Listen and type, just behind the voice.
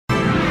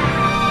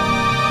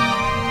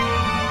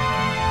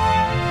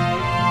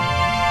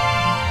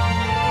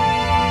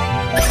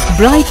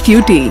bright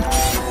QT.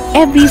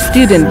 Every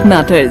student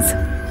matters.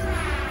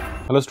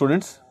 Hello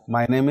students,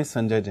 my name is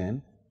Sanjay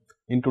Jain.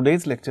 In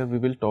today's lecture we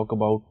will talk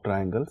about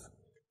triangles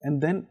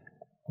and then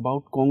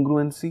about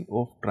congruency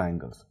of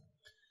triangles,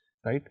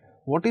 right?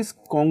 What is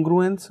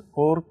congruence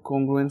or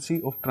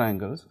congruency of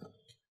triangles?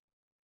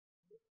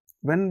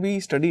 When we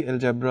study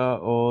algebra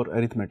or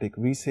arithmetic,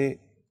 we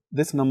say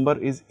this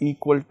number is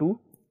equal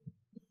to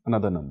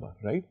another number,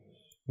 right?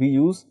 We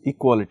use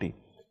equality.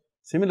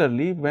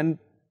 Similarly, when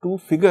two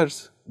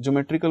figures,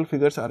 geometrical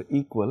figures are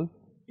equal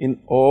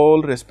in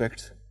all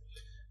respects,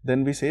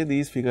 then we say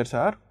these figures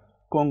are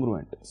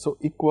congruent. So,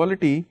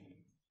 equality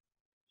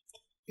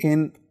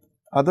in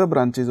other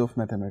branches of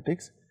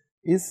mathematics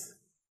is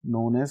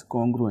known as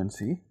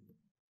congruency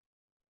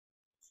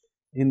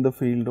in the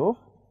field of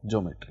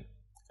geometry,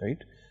 right.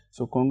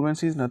 So,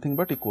 congruency is nothing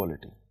but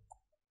equality.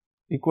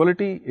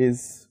 Equality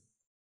is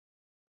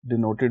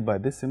denoted by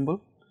this symbol,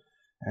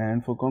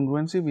 and for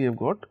congruency we have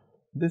got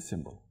this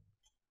symbol,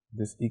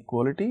 this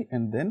equality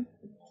and then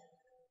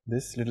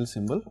this little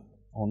symbol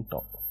on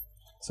top.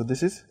 So,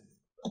 this is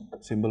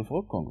symbol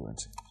for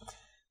congruency.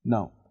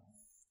 Now,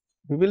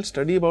 we will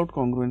study about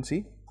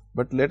congruency,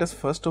 but let us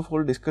first of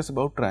all discuss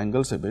about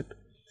triangles a bit.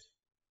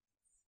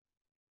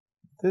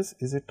 This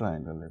is a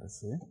triangle, let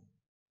us say,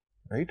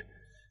 right.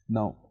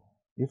 Now,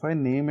 if I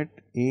name it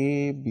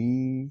A,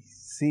 B,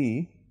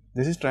 C,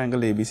 this is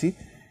triangle ABC.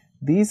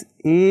 These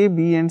A,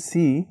 B and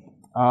C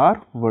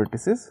are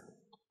vertices.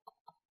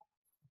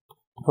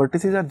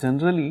 Vertices are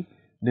generally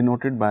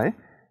denoted by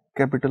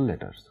capital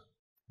letters,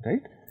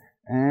 right,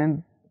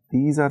 and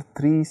these are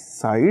three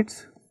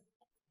sides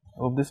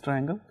of this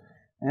triangle,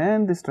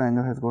 and this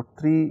triangle has got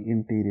three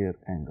interior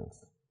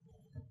angles,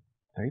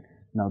 right.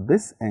 Now,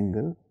 this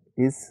angle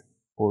is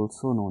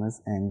also known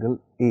as angle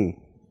A,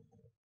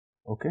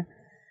 okay,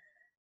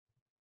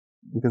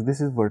 because this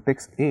is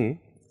vertex A.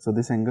 So,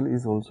 this angle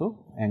is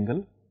also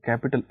angle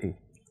capital A,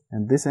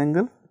 and this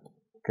angle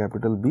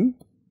capital B,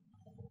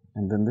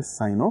 and then this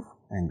sign of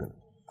angle,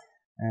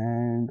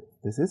 and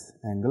this is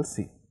angle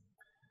C.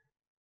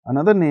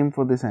 Another name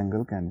for this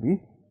angle can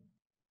be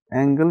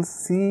angle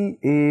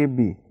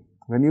CAB.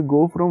 When you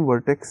go from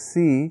vertex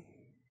C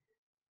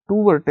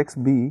to vertex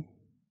B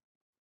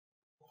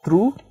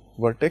through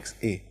vertex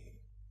A,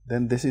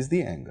 then this is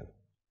the angle,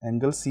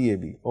 angle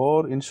CAB,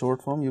 or in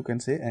short form you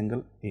can say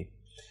angle A.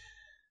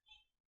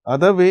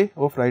 Other way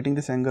of writing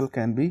this angle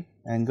can be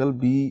angle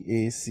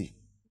BAC,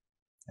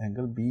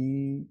 angle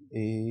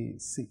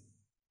BAC,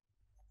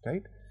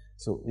 right.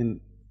 So, in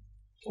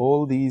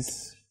all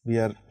these we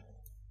are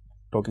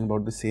talking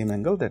about the same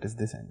angle, that is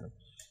this angle.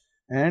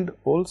 And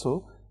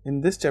also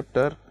in this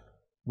chapter,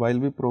 while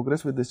we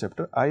progress with this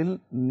chapter, I will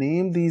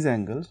name these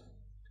angles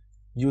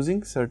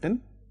using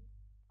certain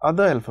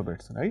other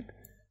alphabets, right.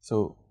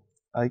 So,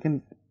 I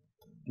can,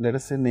 let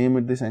us say, name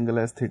it this angle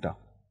as theta,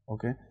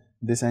 okay,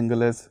 this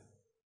angle as,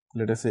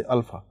 let us say,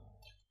 alpha,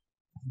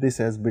 this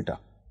as beta,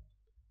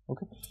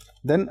 okay.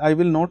 Then I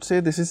will not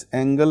say this is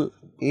angle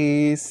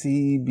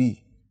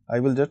ACB, I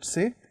will just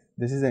say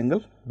this is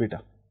angle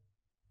beta,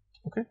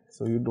 okay.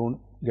 So, you do not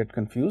get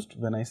confused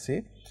when I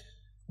say,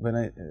 when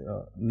I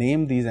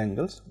name these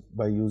angles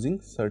by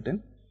using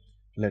certain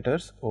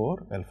letters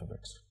or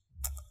alphabets,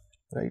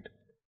 right.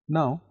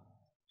 Now,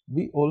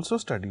 we also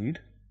studied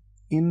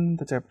in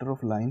the chapter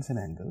of lines and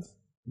angles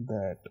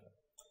that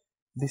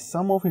the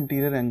sum of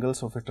interior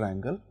angles of a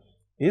triangle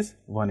is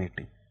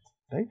 180,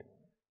 right.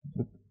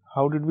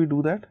 How did we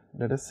do that?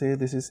 Let us say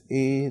this is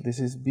A, this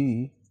is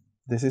B,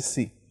 this is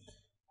C.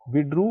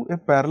 We drew a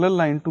parallel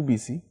line to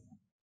BC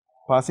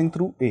passing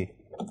through A,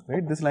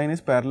 right. This line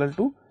is parallel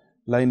to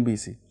line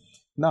BC.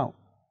 Now,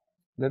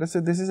 let us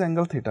say this is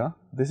angle theta,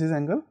 this is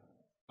angle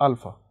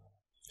alpha,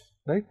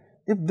 right.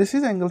 If this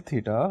is angle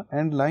theta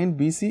and line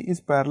BC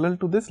is parallel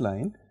to this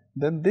line,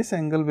 then this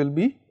angle will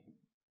be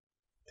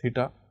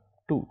theta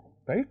 2,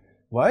 right.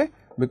 Why?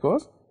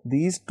 Because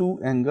these two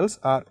angles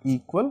are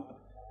equal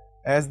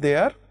as they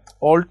are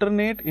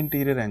alternate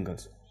interior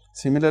angles.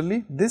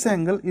 Similarly, this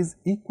angle is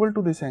equal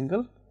to this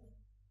angle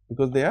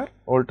because they are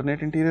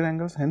alternate interior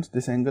angles, hence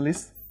this angle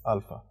is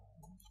alpha.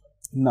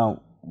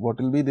 Now,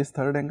 what will be this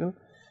third angle?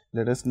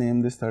 Let us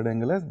name this third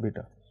angle as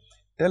beta.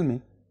 Tell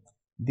me,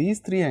 these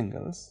three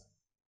angles,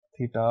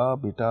 theta,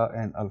 beta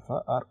and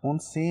alpha, are on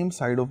same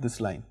side of this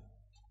line.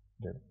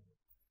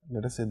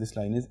 Let us say this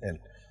line is L.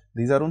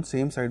 These are on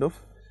same side of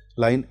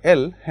line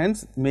L,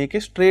 hence make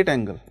a straight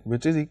angle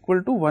which is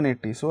equal to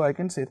 180. So, I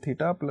can say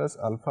theta plus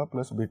alpha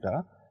plus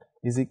beta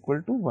is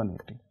equal to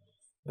 180,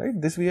 right.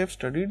 This we have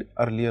studied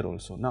earlier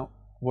also. Now,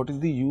 what is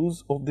the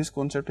use of this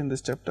concept in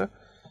this chapter?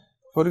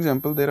 For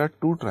example, there are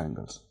two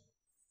triangles,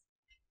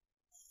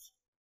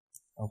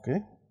 okay.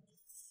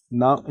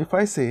 Now, if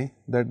I say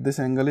that this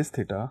angle is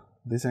theta,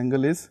 this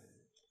angle is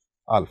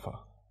alpha,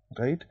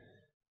 right,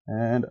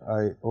 and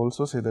I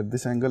also say that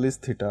this angle is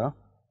theta,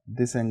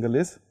 this angle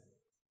is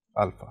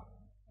alpha,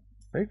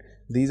 right.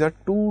 These are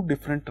two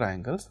different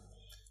triangles,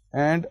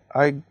 and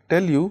I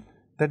tell you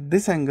that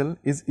this angle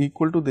is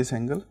equal to this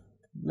angle.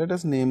 Let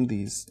us name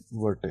these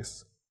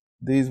vertex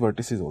these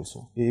vertices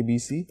also, A, B,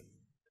 C,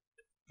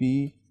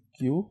 P,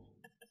 Q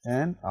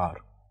and R.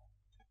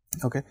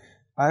 Okay,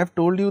 I have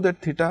told you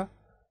that theta,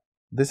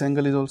 this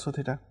angle is also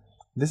theta,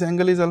 this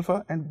angle is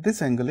alpha and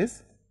this angle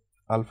is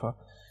alpha.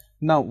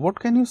 Now what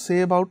can you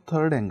say about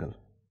third angle?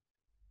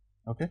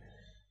 Okay,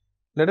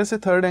 let us say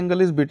third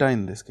angle is beta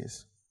in this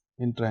case,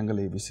 in triangle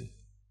ABC.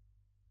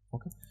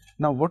 Okay,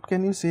 now what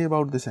can you say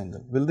about this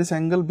angle? Will this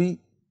angle be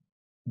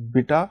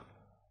beta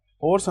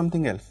or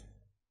something else?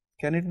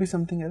 Can it be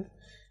something else?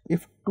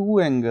 If two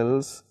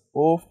angles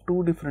of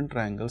two different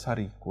triangles are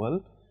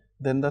equal,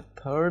 then the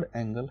third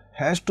angle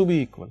has to be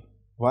equal.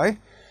 Why?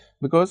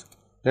 Because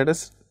let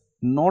us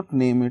not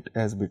name it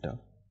as beta.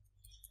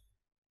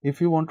 If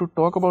you want to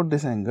talk about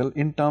this angle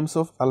in terms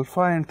of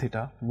alpha and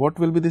theta, what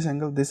will be this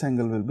angle? This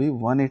angle will be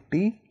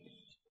 180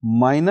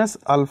 minus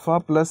alpha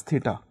plus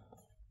theta,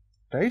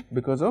 right,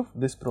 because of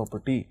this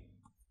property,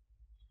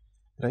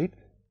 right.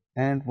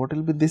 And what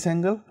will be this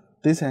angle?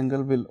 This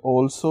angle will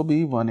also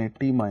be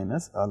 180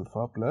 minus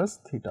alpha plus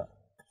theta.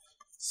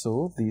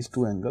 So these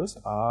two angles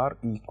are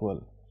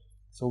equal.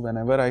 So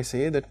whenever I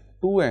say that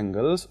two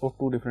angles of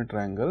two different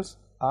triangles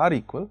are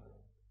equal,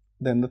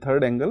 then the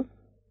third angle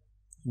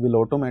will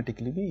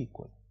automatically be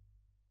equal,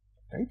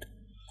 right,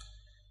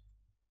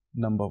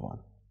 number one.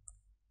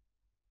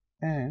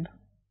 And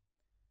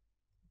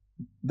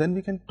then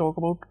we can talk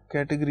about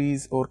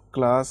categories or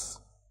class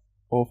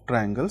of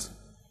triangles.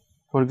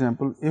 For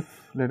example, if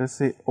let us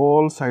say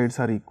all sides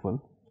are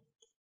equal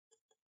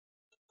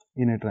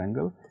in a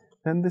triangle,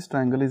 then this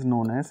triangle is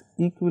known as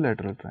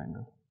equilateral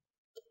triangle.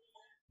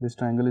 This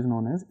triangle is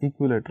known as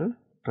equilateral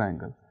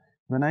triangle.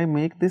 When I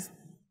make this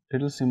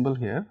little symbol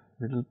here,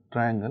 little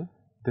triangle,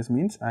 this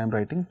means I am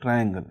writing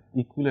triangle,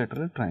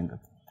 equilateral triangle.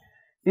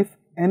 If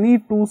any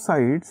two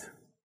sides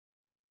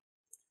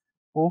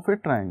of a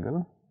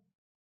triangle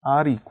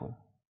are equal,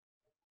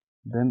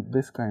 then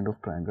this kind of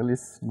triangle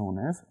is known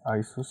as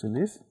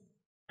isosceles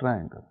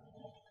triangle.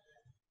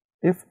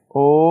 If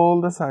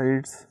all the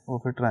sides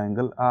of a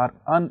triangle are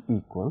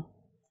unequal,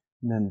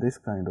 then this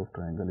kind of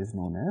triangle is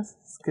known as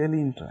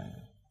scalene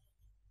triangle.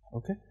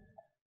 Okay.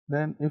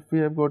 Then if we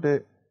have got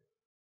a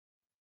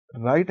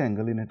right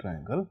angle in a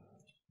triangle,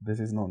 this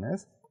is known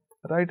as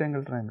right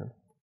angle triangle,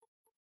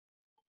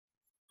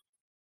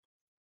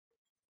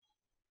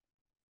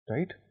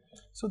 right.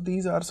 So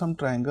these are some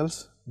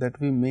triangles that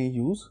we may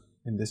use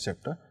in this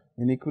chapter.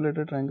 In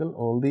equilateral triangle,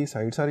 all the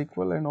sides are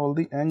equal and all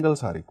the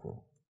angles are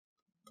equal.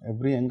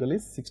 Every angle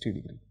is 60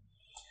 degree,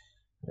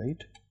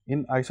 right.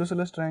 In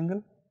isosceles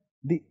triangle,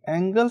 the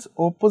angles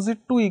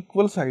opposite to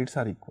equal sides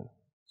are equal.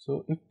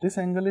 So if this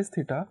angle is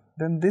theta,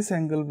 then this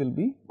angle will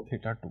be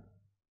theta too.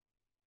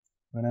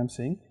 When I am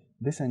saying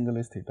this angle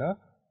is theta,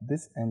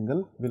 this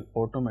angle will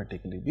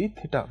automatically be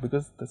theta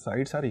because the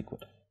sides are equal.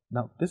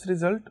 Now this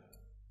result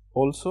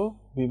also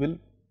we will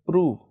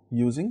prove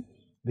using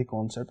the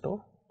concept of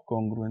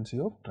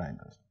congruency of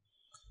triangles,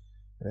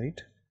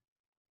 right.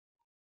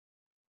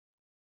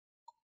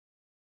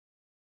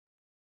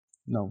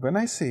 Now when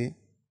I say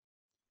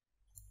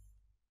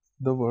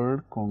the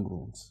word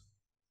congruence,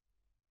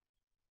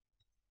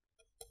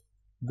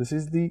 this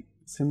is the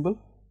symbol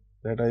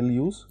that I will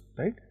use,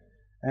 right.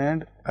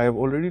 And I have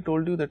already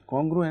told you that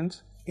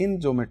congruence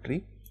in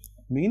geometry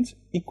means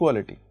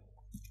equality.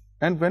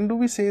 And when do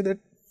we say that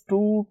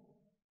two,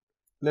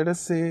 let us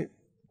say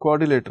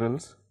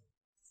quadrilaterals,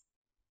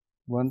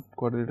 one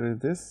quadrilateral is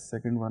this,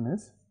 second one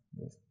is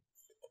this.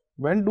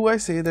 When do I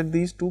say that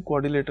these two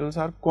quadrilaterals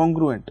are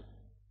congruent?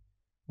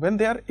 When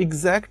they are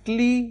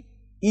exactly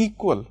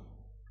equal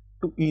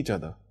to each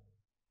other.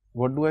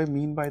 What do I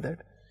mean by that?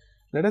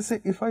 Let us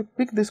say if I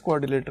pick this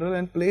quadrilateral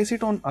and place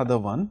it on other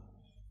one,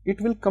 it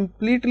will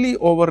completely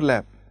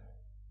overlap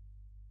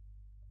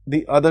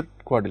the other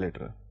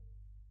quadrilateral.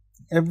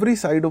 Every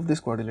side of this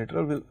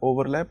quadrilateral will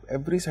overlap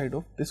every side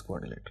of this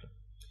quadrilateral,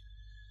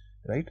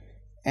 right.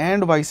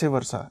 And vice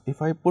versa.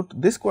 If I put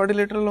this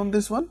quadrilateral on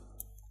this one,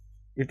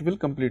 it will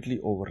completely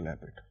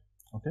overlap it.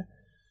 Okay.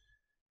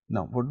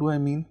 Now what do I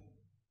mean?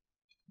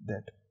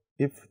 That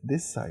if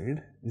this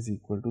side is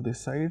equal to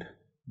this side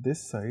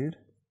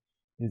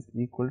is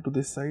equal to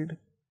this side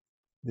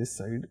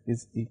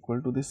is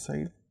equal to this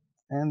side,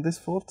 and this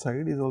fourth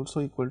side is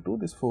also equal to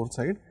this fourth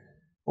side.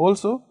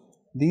 Also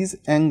these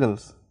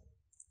angles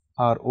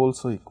are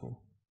also equal,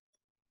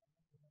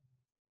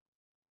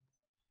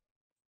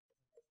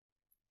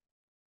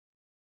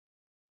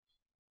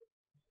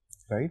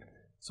 right.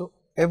 So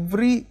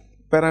every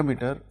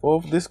parameter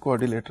of this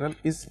quadrilateral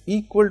is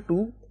equal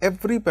to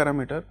every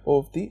parameter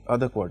of the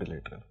other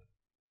quadrilateral.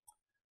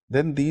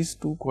 Then these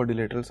two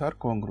quadrilaterals are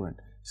congruent.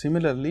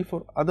 Similarly,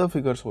 for other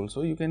figures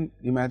also, you can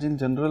imagine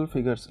general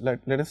figures.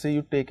 Let us say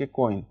you take a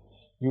coin,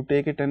 you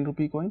take a 10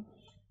 rupee coin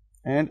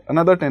and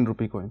another 10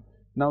 rupee coin.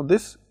 Now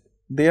this,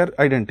 they are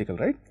identical,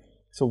 right.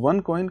 So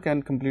one coin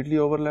can completely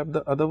overlap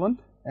the other one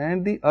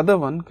and the other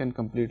one can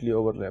completely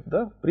overlap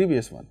the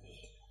previous one.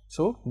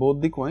 So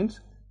both the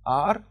coins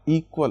are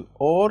equal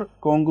or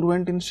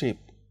congruent in shape,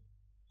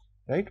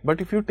 right. But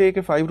if you take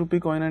a 5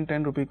 rupee coin and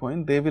 10 rupee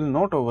coin, they will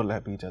not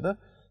overlap each other.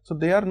 So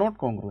they are not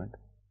congruent,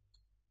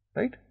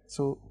 right?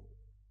 So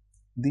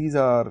these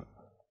are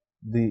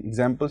the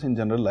examples in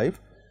general life.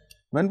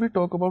 When we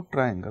talk about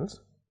triangles,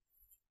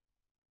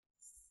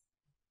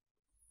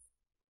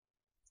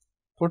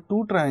 for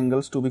two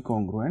triangles to be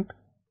congruent,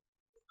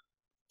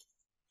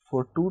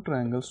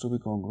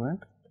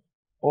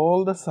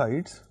 all the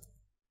sides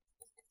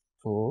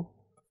for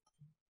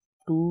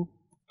two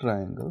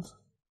triangles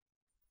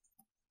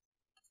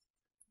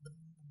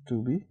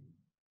to be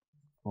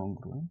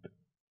congruent,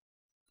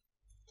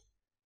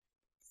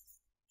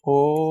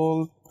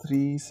 all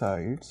three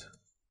sides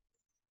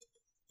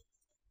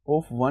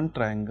of one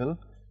triangle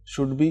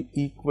should be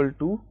equal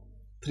to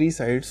three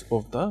sides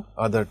of the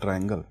other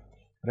triangle,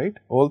 right?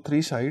 All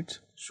three sides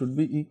should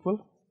be equal.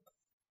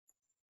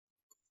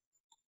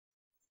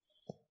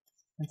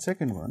 And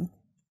second one,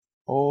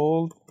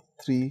 all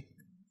three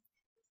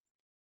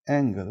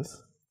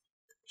angles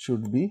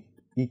should be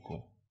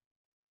equal,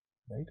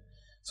 right?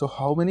 So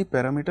how many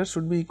parameters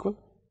should be equal?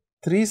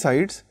 Three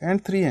sides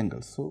and three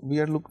angles. So we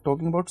are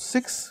talking about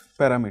 6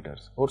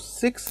 parameters or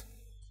 6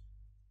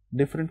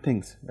 different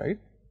things, right?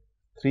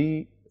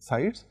 3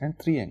 sides and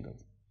 3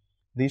 angles.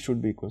 These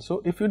should be equal.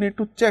 So if you need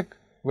to check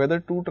whether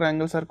two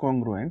triangles are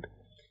congruent,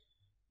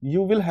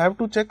 you will have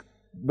to check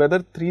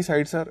whether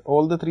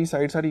all the three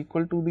sides are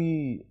equal to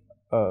the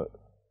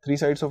three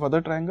sides of other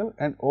triangle,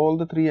 and all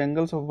the three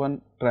angles of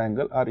one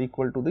triangle are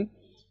equal to the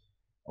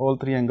all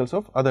three angles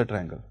of other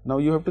triangle. Now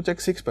you have to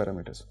check 6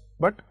 parameters.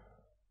 But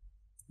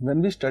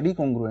when we study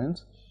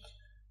congruence,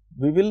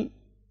 we will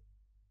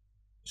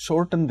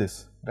shorten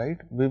this, right?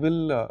 We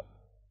will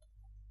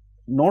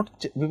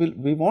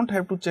we won't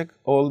have to check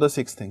all the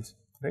 6 things,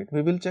 right?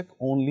 We will check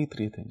only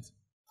 3 things.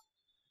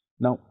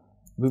 Now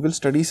we will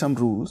study some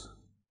rules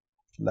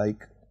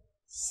like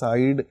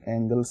side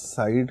angle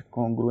side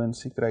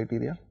congruency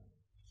criteria,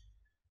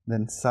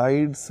 then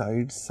side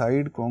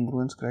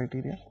congruence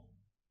criteria,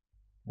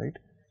 right?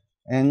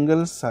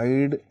 Angle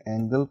side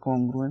angle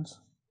congruence,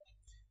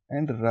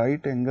 and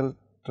right angle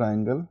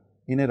triangle.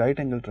 In a right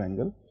angle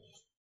triangle,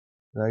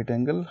 right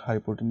angle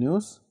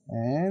hypotenuse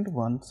and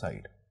one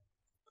side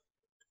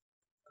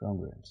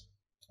congruence.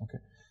 Okay,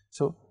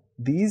 so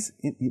these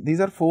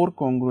are 4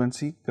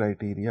 congruency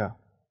criteria.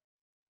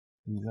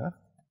 These are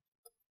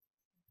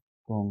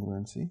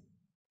congruency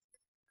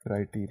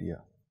criteria.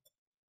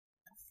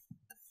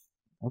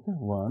 Okay,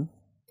 1,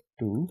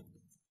 2,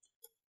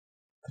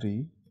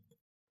 3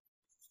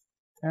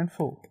 and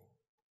 4.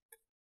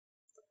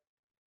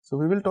 So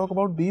we will talk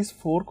about these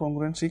 4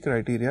 congruency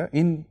criteria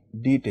in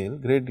detail,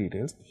 great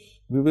details.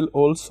 We will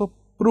also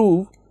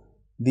prove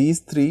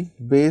these 3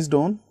 based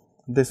on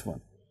this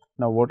one.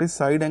 Now what is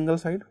side angle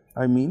side?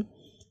 I mean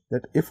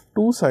that if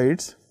two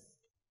sides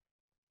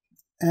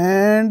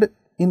and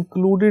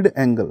included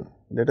angle,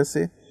 let us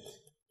say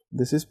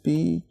this is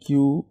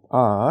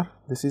PQR,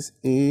 this is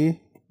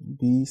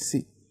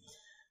ABC.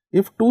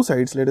 If two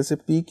sides, let us say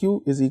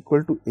PQ is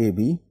equal to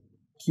AB,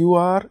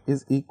 QR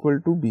is equal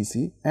to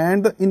BC,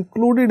 and the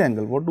included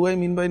angle, what do I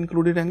mean by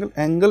included angle?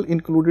 Angle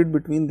included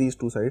between these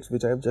two sides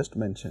which I have just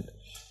mentioned,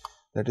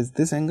 that is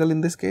this angle in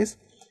this case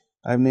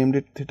I have named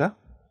it theta,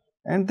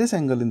 and this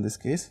angle in this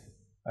case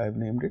I have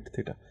named it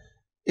theta.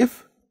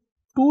 If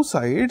two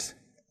sides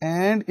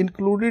and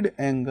included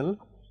angle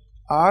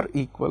are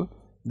equal,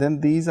 then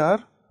these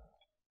are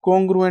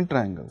congruent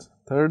triangles.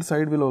 Third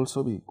side will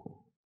also be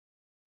equal.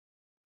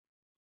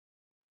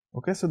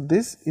 Okay, so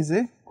this is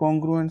a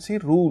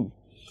congruency rule,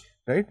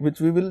 right, which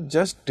we will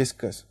just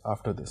discuss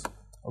after this.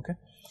 Okay,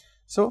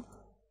 so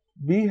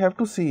we have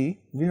to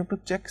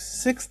check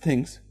 6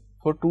 things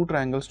for two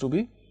triangles to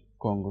be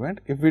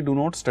congruent if we do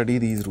not study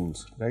these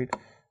rules, right?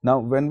 Now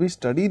when we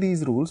study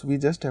these rules, we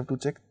just have to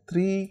check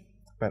 3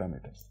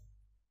 parameters.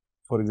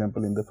 For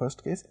example, in the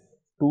first case,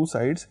 two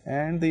sides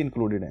and the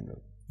included angle.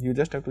 You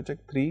just have to check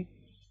 3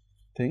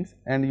 things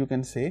and you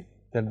can say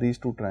that these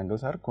two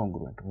triangles are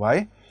congruent.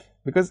 Why?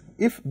 Because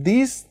if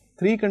these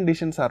 3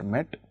 conditions are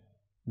met,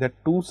 that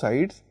two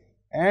sides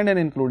and an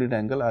included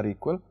angle are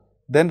equal,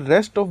 then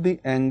rest of the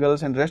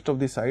angles and rest of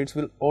the sides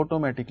will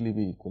automatically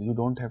be equal. You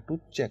don't have to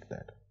check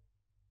that,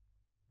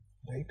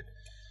 right?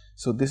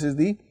 So this is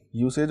the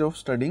usage of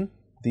studying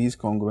these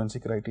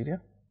congruency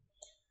criteria,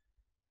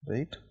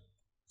 right?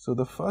 So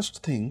the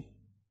first thing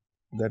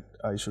that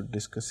I should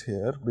discuss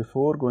here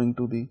before going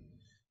to the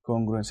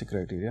congruency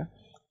criteria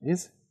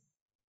is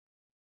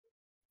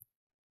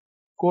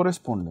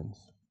correspondence.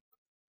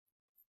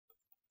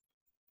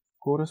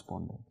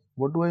 Correspondence.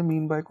 What do I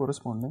mean by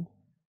correspondence?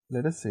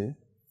 Let us say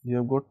you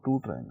have got two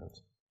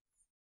triangles,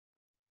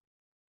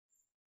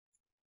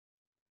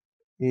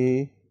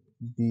 A,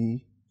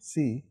 B,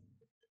 C,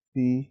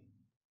 P,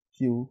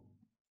 Q,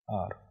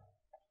 R.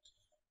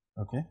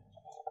 Okay.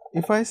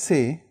 If I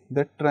say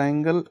that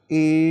triangle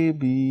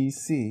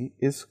ABC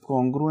is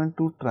congruent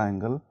to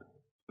triangle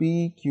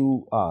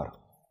PQR,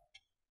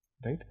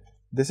 right?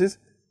 This is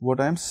what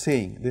I am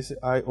saying. This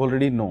I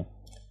already know.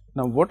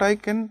 Now what I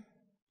can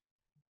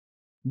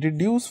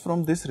deduce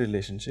from this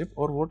relationship,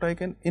 or what I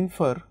can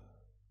infer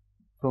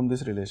from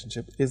this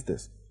relationship, is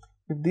this.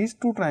 if these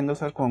two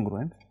triangles are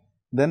congruent,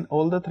 then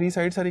all the three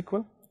sides are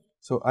equal.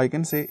 So I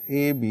can say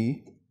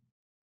AB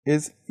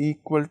is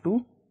equal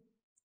to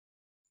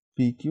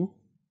PQ,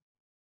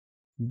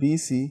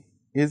 BC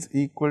is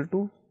equal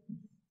to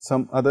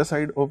some other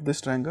side of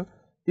this triangle.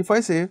 If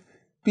I say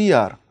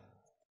PR,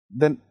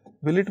 then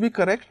will it be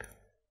correct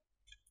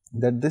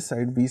that this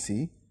side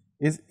BC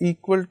is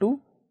equal to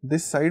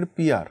this side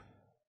PR?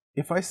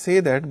 If I say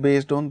that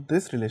based on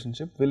this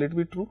relationship, will it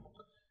be true?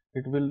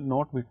 It will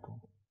not be true,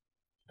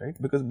 right?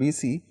 Because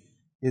BC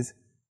is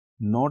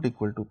not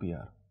equal to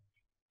PR.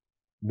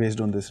 Based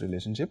on this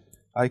relationship,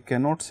 I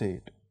cannot say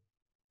it,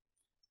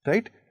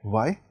 right?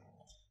 Why?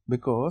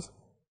 Because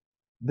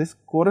this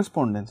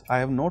correspondence, I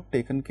have not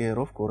taken care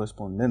of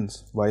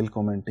correspondence while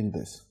commenting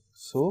this.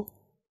 So,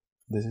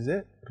 this is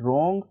a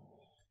wrong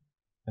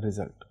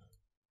result,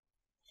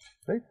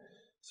 right?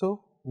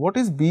 So, what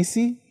is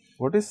BC?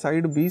 What is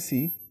side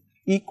BC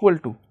equal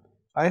to?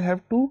 I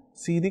have to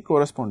see the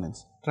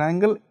correspondence.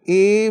 Triangle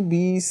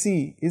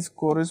ABC is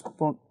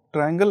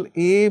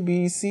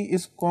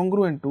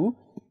congruent to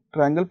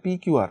triangle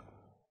PQR.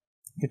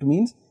 It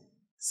means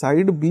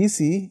side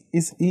BC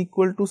is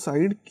equal to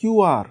side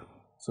QR.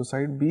 So,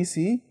 side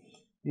BC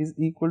is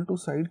equal to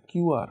side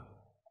QR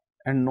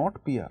and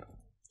not PR.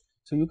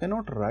 So, you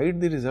cannot write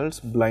the results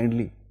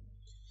blindly.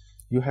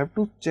 You have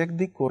to check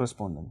the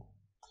correspondence.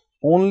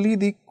 Only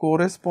the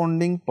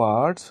corresponding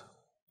parts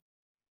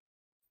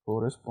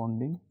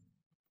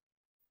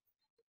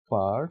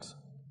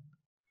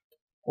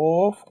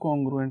of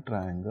congruent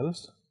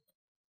triangles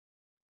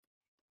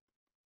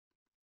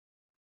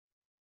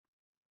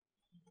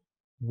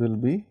will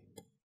be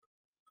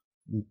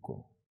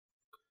equal.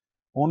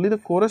 Only the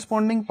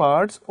corresponding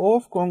parts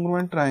of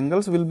congruent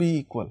triangles will be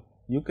equal.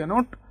 You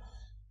cannot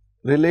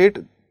relate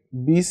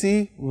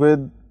BC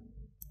with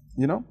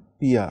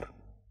PR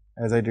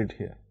as I did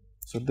here.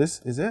 So,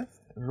 this is a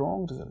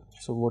wrong result.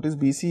 So, what is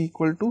BC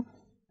equal to?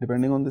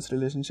 Depending on this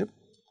relationship,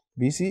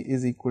 BC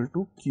is equal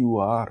to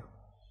QR,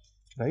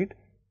 right?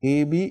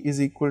 AB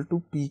is equal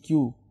to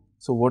PQ.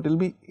 So, what will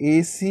be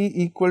AC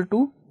equal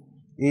to?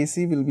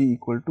 AC will be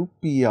equal to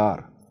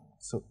PR.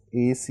 So,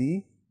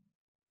 AC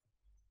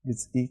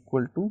is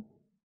equal to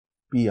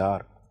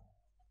PR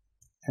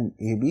and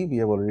AB we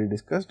have already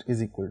discussed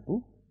is equal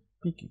to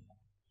PQ,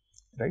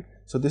 right?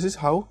 So, this is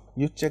how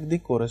you check the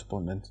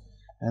correspondence,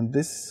 and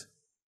this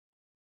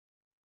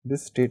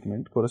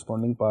statement,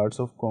 corresponding parts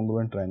of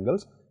congruent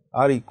triangles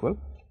are equal,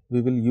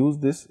 we will use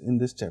this in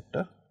this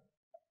chapter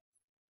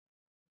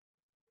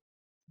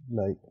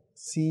like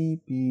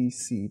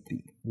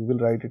CPCT. We will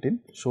write it in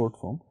short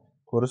form,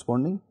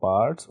 corresponding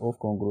parts of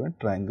congruent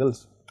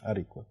triangles are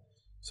equal.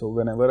 So,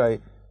 whenever I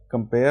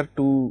compare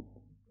two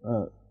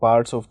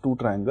parts of two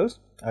triangles,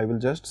 I will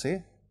just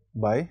say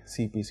by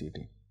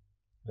CPCT,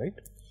 right?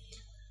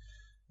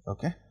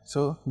 Okay.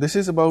 So, this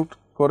is about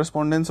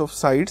correspondence of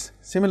sides.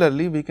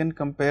 Similarly, we can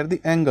compare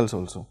the angles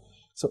also.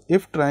 So,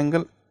 if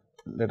triangle,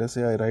 let us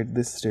say I write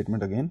this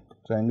statement again,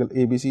 triangle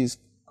ABC is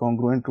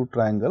congruent to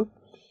triangle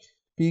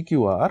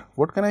PQR,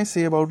 what can I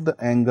say about the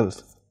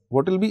angles?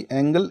 What will be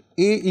angle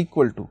A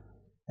equal to?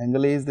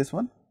 Angle A is this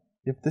one.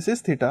 If this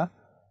is theta,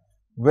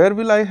 where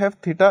will I have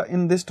theta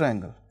in this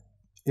triangle?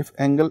 If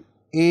angle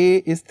A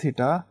is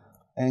theta,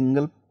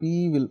 angle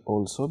P will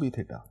also be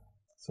theta.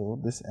 So,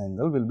 this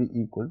angle will be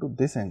equal to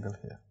this angle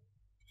here.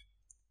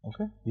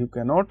 Okay. You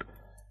cannot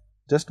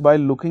just by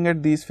looking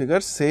at these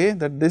figures say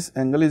that this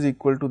angle is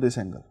equal to this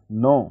angle.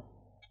 No,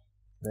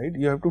 right?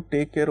 You have to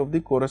take care of the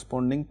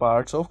corresponding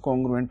parts of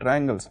congruent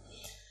triangles.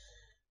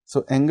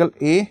 So, angle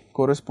A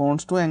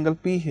corresponds to angle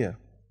P here,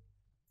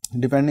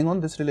 depending on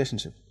this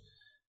relationship.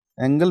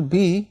 Angle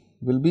B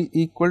will be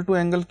equal to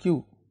angle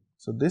Q.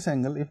 So, this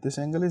angle, if this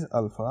angle is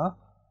alpha,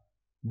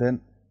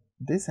 then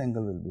this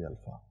angle will be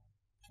alpha.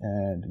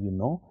 And you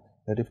know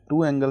that if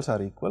two angles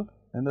are equal,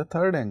 then the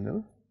third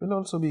angle will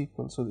also be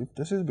equal. So, if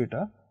this is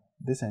beta,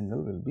 this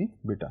angle will be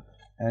beta,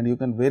 and you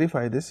can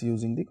verify this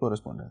using the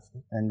correspondence.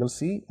 Angle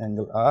C,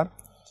 angle R,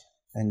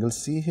 angle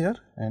C here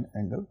and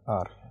angle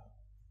R here,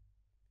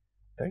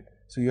 right.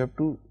 So, you have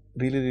to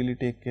really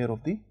take care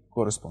of the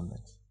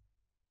correspondence.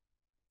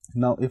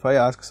 Now, if I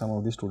ask some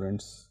of the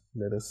students,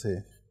 let us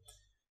say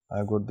I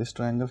have got this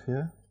triangle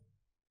here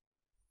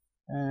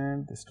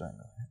and this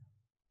triangle here,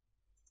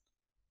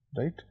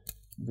 right.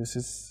 This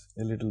is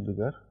a little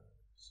bigger.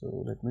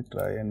 So, let me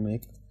try and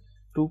make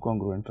two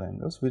congruent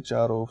triangles which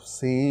are of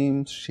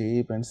same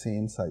shape and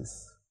same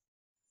size.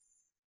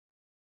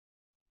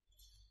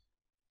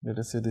 Let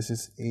us say this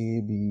is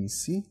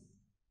ABC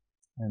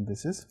and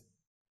this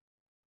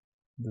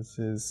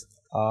is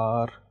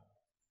RQP,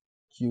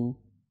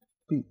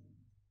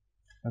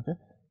 okay,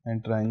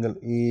 and triangle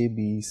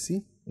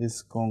ABC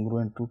is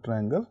congruent to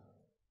triangle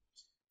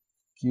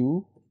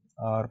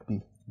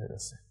QRP, let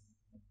us say.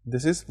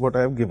 This is what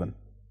I have given,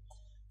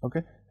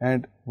 okay.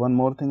 And one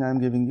more thing I am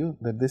giving you,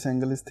 that this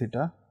angle is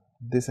theta,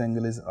 this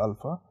angle is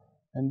alpha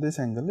and this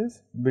angle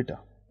is beta.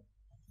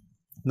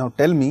 Now,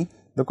 tell me,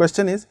 the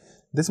question is,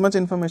 this much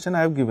information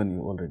I have given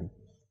you already,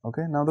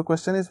 okay. Now, the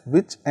question is,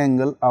 which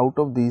angle out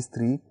of these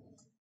three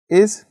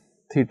is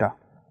theta.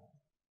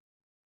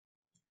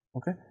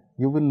 Okay,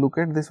 you will look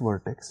at this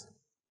vertex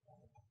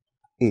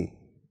A,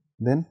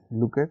 then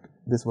look at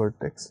this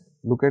vertex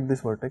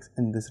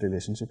in this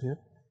relationship here.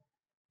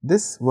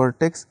 This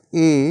vertex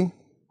A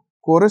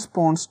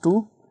corresponds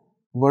to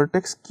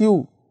vertex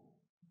Q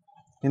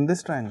in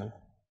this triangle,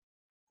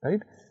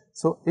 right?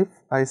 So, if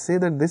I say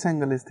that this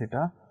angle is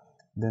theta,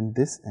 then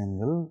this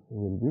angle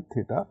will be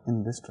theta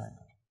in this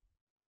triangle.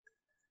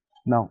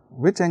 Now,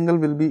 which angle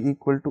will be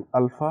equal to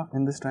alpha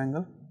in this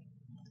triangle?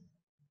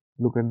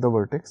 Look at the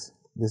vertex.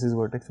 This is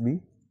vertex B.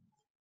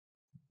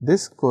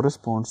 This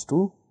corresponds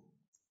to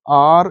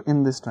R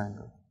in this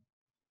triangle.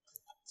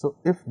 So,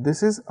 if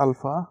this is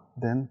alpha,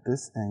 then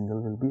this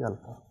angle will be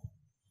alpha.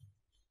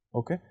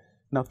 Okay.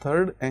 Now,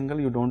 third angle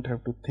you do not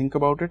have to think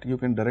about it. You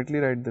can directly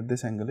write that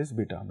this angle is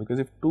beta, because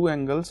if two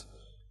angles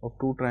of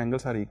two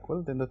triangles are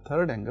equal, then the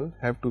third angle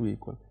have to be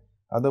equal.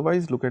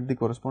 Otherwise, look at the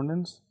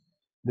correspondence.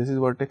 This is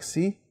vertex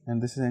C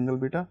and this is angle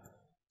beta.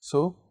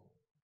 So,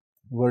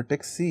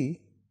 vertex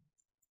C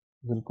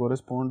will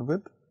correspond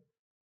with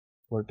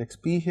vertex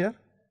P here.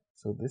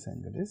 So, this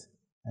angle is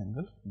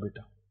angle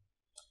beta,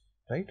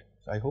 right.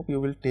 So, I hope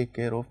you will take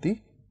care of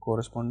the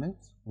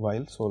correspondence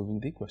while solving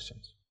the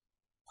questions.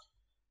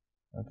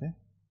 Okay.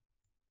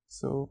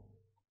 So,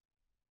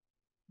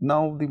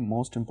 now the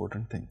most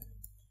important thing,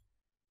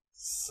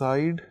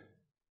 side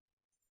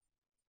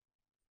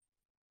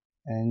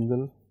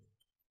angle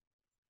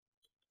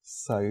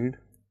side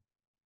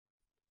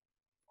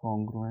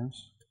congruence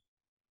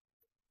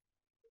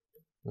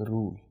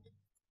rule,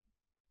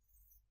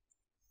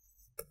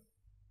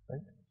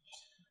 right.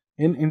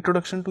 In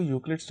introduction to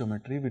Euclid's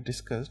geometry, we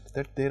discussed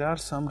that there are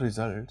some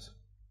results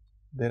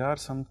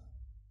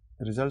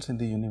in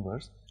the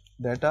universe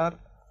that are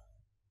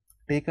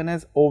taken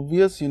as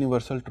obvious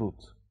universal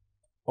truths,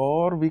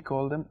 or we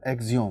call them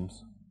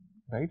axioms,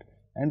 right,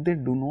 and they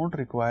do not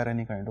require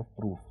any kind of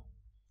proof.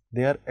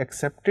 They are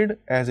accepted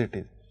as it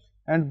is,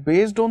 and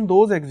based on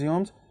those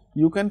axioms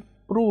you can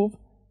prove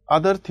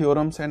other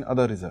theorems and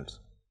other results,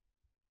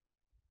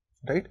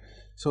 right.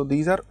 So,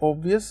 these are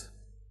obvious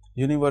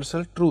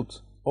universal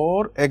truths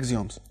or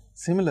axioms.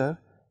 Similar,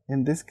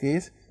 in this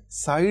case,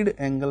 side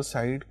angle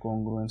side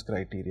congruence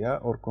criteria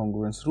or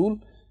congruence rule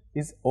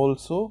is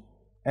also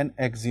an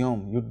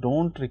axiom. You do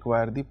not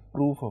require the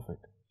proof of it,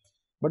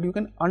 but you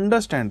can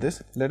understand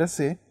this. Let us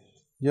say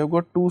you have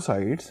got two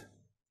sides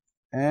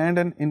and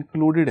an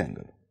included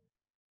angle.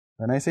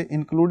 When I say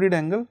included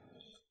angle,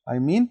 I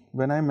mean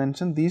when I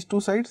mention these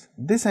two sides,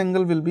 this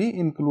angle will be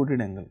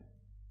included angle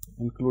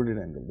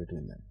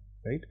between them,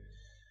 right.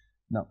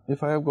 Now,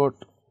 if I have got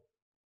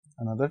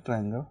another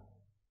triangle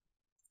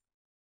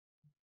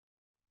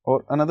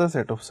or another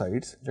set of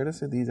sides, let us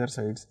say these are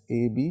sides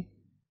AB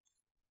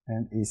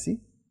and AC,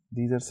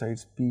 these are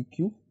sides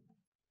PQ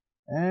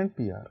and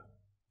PR,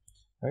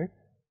 right.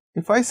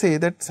 If I say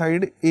that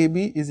side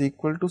AB is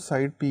equal to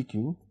side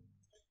PQ,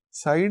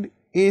 side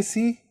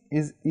AC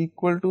is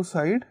equal to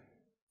side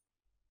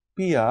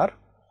PR,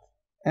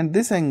 and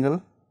this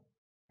angle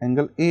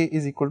A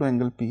is equal to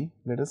angle P,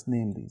 let us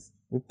name these.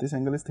 If this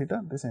angle is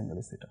theta, this angle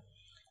is theta.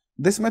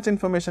 This much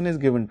information is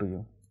given to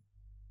you,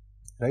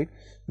 right.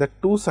 The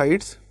two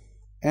sides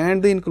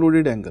and the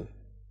included angle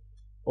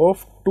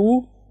of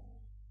two,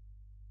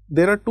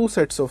 there are two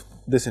sets of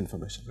this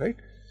information, right.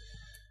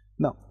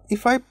 Now,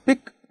 if I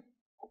pick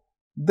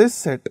this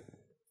set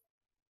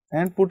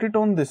and put it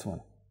on this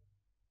one,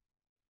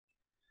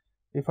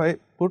 if I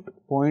put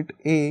point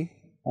A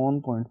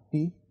on point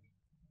P,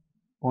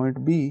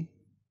 point B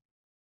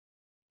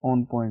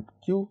on point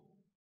Q,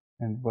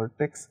 and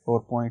vertex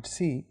or point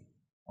C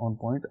on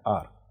point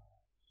R,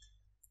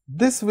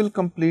 this will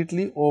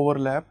completely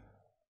overlap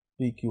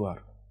PQR.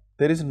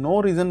 There is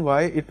no reason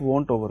why it will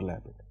not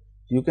overlap it.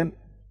 You can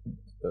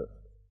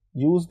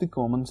use the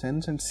common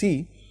sense and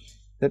see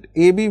that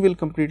AB will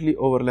completely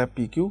overlap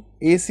PQ,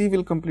 AC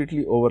will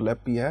completely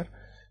overlap PR,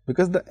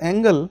 because the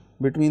angle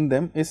between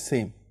them is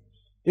same.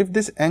 If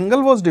this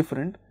angle was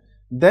different,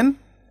 then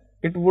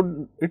it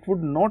would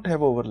not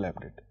have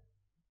overlapped it,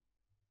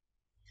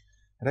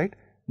 right.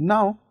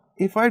 Now,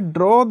 if I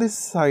draw this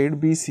side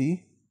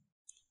BC,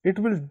 it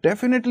will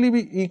definitely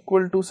be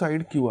equal to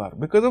side QR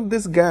because of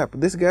this gap.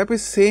 This gap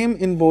is same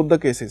in both the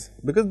cases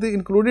because the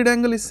included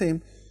angle is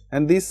same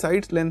and these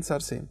side lengths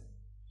are same,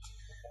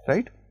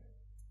 right.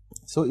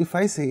 So, if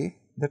I say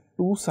that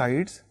two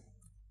sides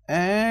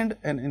and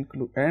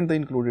the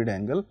included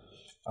angle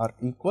are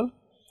equal,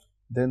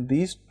 then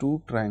these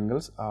two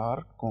triangles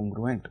are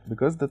congruent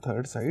because the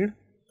third side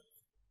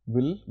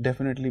will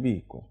definitely be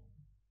equal,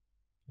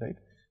 right.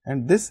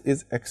 And this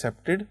is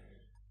accepted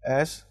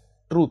as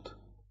truth,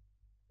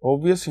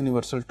 obvious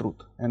universal truth,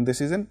 and this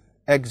is an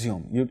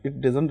axiom.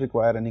 It does not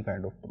require any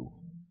kind of proof,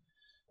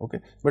 okay.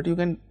 But you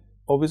can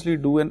obviously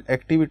do an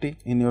activity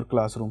in your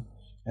classroom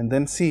and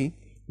then see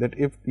that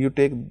if you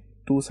take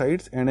two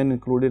sides and an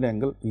included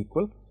angle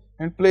equal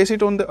and place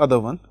it on the other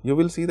one, you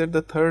will see that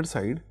the third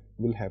side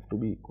will have to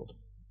be equal,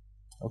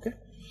 okay.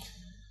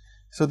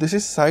 So, this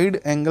is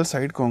side angle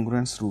side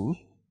congruence rule,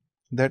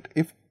 that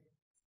if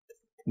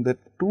that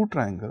two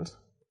triangles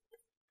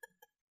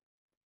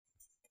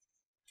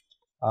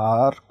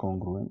are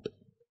congruent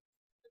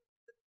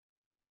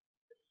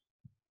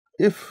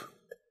if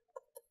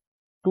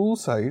two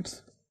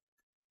sides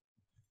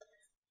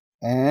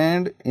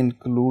and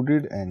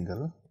included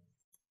angle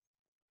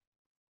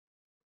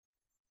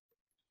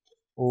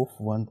of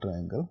one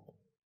triangle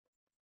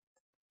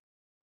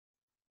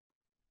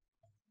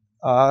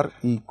are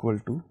equal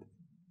to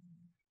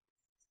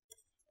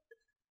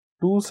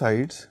two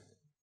sides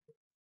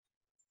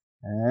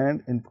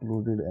and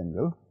included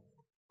angle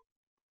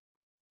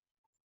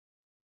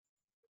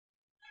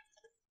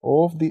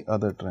of the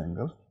other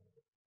triangle.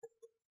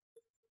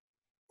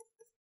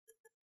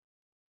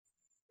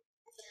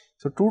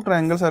 So, two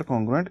triangles are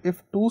congruent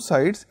if two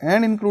sides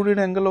and included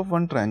angle of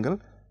one triangle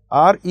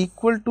are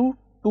equal to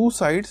two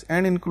sides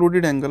and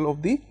included angle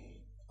of the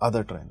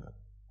other triangle.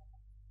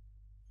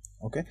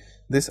 Okay.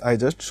 This I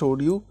just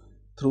showed you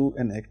through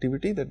an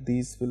activity that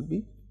these will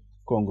be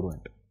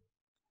congruent.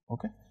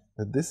 Okay.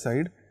 That this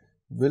side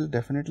will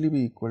definitely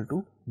be equal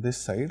to this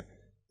side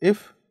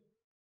if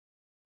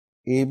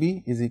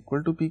AB is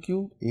equal to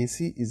PQ,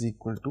 AC is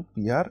equal to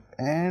PR,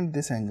 and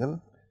this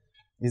angle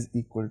is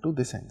equal to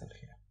this angle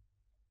here.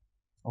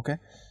 Okay.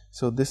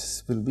 So,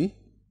 this will be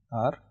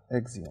our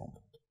axiom,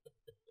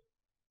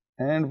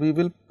 and we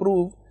will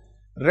prove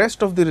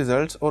rest of the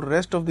results or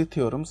rest of the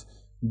theorems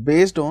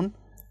based on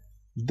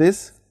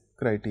this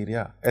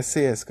criteria,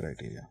 SAS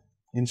criteria.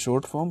 In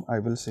short form, I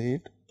will say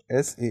it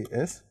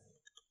SAS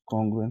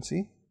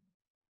congruency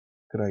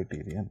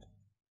criterion.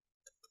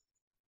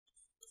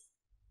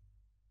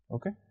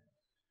 Okay.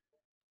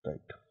 Right.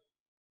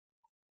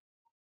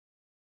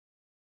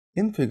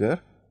 In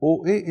figure,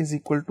 OA is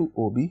equal to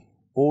OB,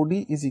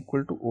 OD is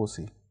equal to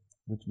OC,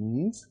 which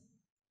means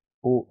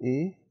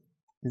OA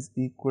is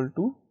equal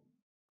to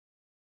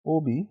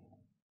OB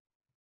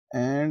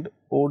and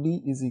OD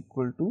is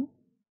equal to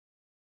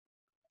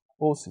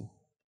OC.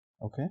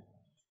 Okay.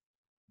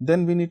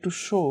 Then we need to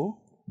show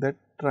that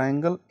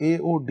triangle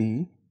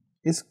AOD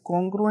is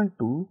congruent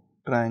to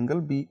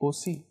triangle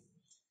BOC,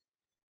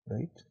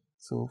 right.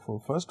 So,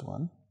 for first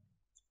one,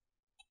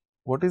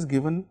 what is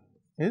given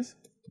is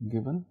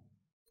given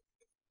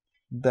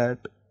that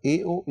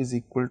AO is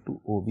equal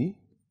to OB,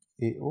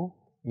 AO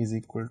is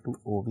equal to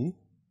OB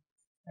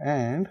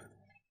and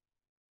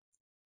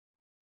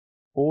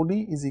OD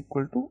is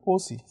equal to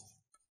OC,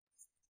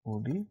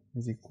 OD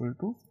is equal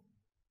to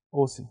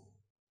OC,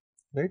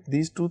 right.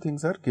 These two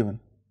things are given.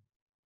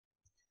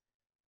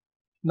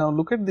 Now,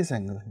 look at this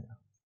angle here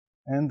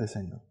and this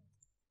angle.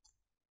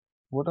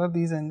 What are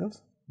these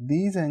angles?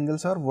 These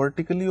angles are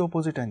vertically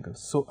opposite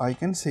angles. So, I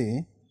can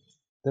say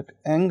that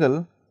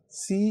angle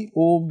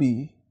COB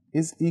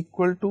is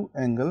equal to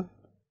angle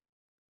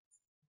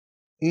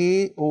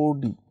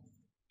AOD,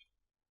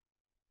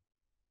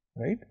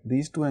 right.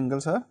 These two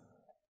angles are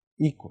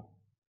equal,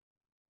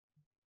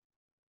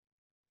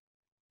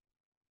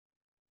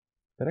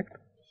 correct.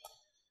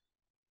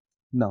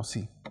 Now,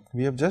 see,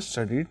 we have just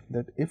studied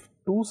that if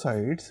two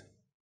sides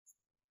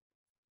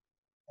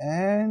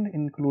and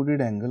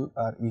included angle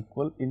are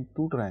equal in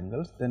two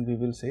triangles, then we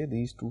will say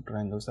these two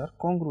triangles are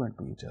congruent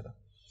to each other.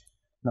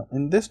 Now,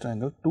 in this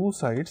triangle, two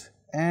sides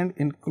and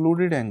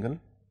included angle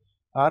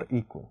are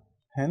equal.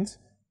 Hence,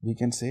 we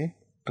can say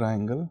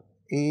triangle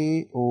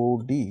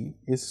AOD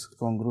is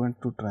congruent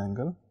to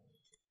triangle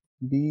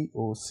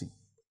BOC,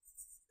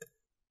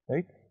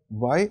 right.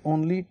 Why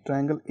only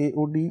triangle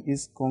AOD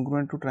is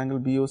congruent to triangle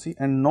BOC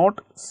and not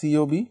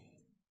COB?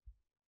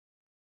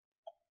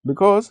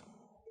 Because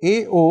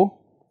AO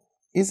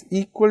is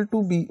equal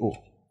to BO,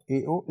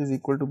 AO is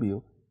equal to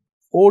BO,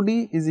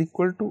 OD is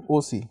equal to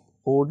OC,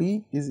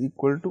 OD is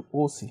equal to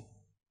OC,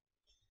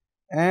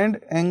 and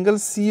angle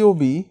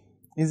COB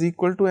is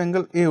equal to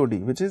angle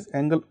AOD, which is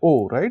angle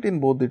O, right, in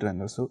both the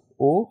triangles. So,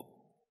 O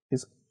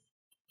is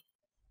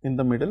in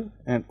the middle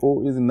and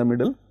O is in the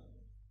middle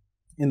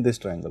in this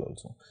triangle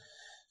also.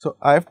 So,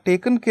 I have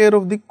taken care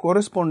of the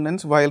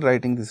correspondence while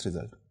writing this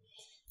result.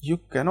 You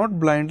cannot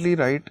blindly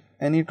write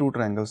any two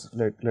triangles,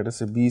 let us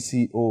say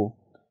BCO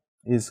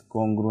is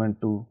congruent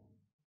to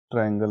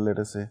triangle, let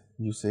us say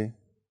you say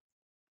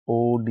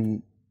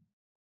ODA,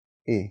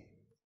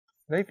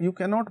 right. You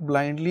cannot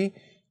blindly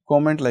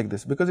comment like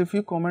this, because if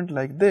you comment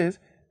like this,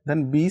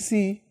 then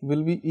BC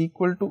will be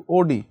equal to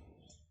OD,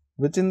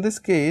 which in this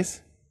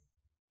case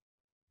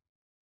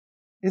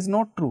is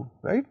not true,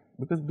 right,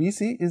 because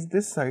BC is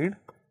this side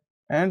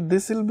and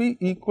this will be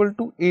equal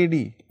to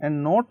AD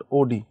and not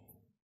OD,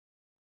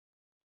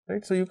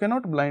 right. So, you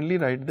cannot blindly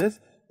write this,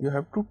 you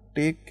have to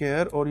take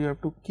care or you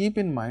have to keep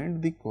in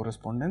mind the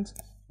correspondence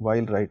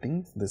while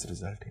writing this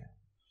result here.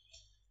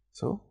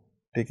 So,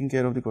 taking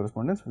care of the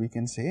correspondence, we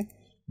can say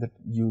that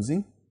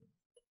using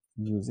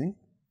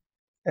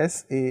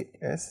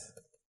SAS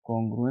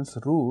congruence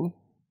rule,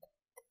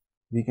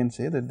 we can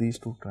say that these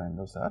two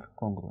triangles are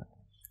congruent.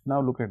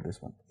 Now, look at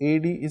this one,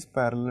 AD is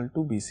parallel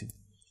to BC.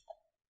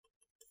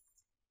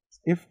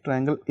 If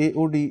triangle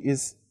AOD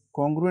is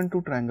congruent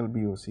to triangle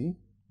BOC,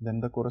 then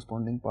the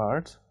corresponding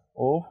parts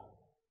of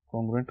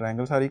congruent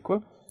triangles are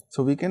equal.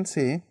 So we can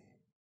say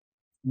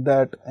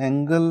that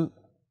angle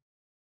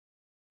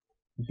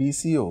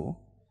BCO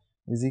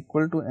is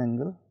equal to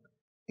angle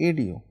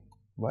ADO.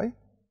 Why?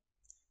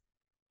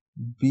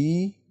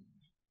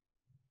 BCO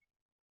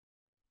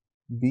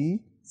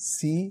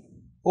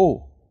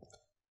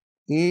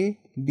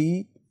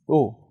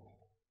ADO.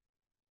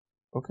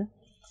 Okay.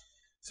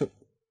 So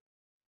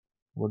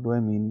what do I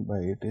mean by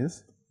it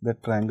is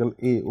that triangle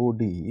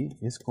AOD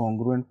is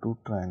congruent to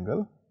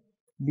triangle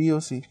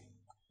BOC.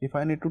 If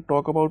I need to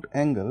talk about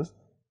angles,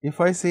 if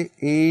I say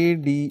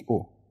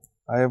ADO,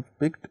 I have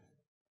picked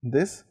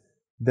this,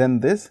 then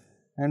this,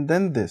 and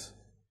then this,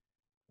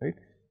 right?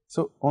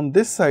 So on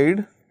this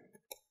side,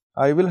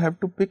 I will have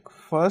to pick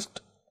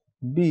first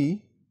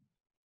B,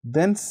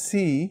 then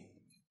C,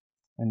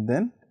 and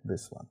then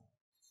this one,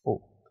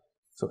 O.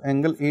 So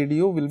angle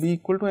ADO will be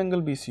equal to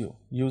angle BCO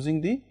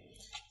using the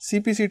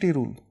CPCT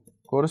rule.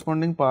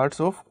 Corresponding parts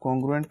of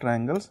congruent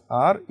triangles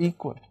are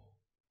equal.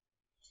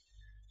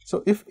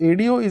 So if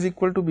ADO is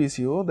equal to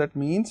BCO, that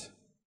means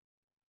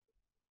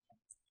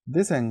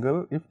this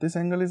angle, if this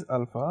angle is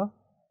alpha,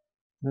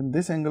 then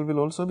this angle will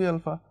also be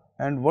alpha.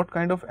 And what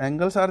kind of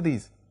angles are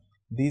these?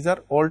 These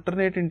are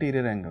alternate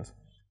interior angles.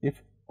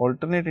 If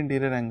alternate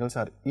interior angles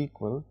are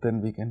equal,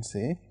 then we can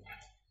say,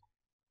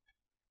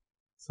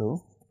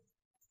 so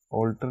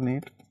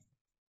alternate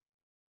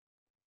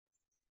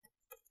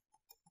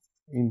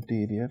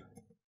interior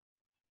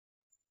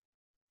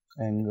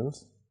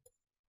angles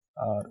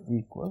are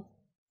equal,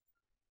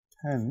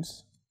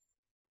 hence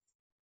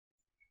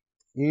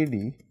AD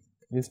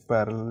is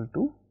parallel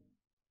to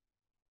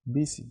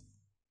BC.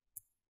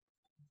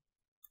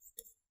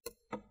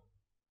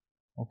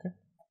 Okay.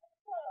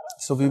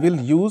 So we will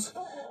use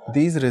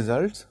these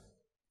results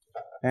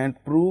and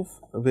prove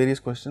various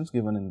questions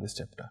given in this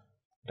chapter,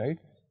 right?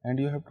 And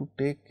you have to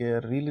take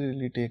care,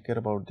 really take care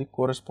about the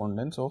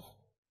correspondence of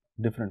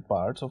different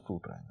parts of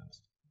two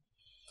triangles.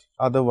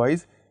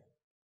 Otherwise,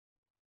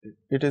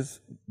 it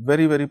is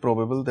very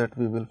probable that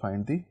we will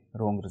find the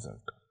wrong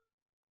result.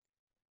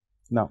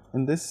 Now,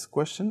 in this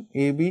question,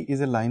 AB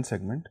is a line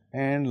segment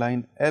and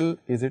line L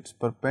is its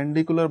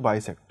perpendicular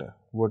bisector.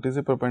 What is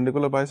a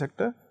perpendicular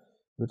bisector?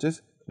 Which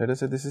is, let us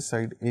say this is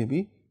side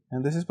AB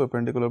and this is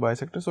perpendicular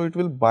bisector. So, it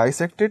will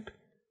bisect it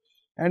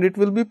and it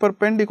will be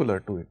perpendicular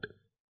to it.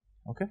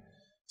 Okay.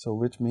 So,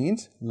 which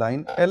means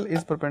line L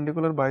is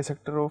perpendicular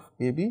bisector of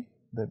AB,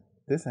 that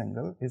this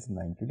angle is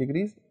 90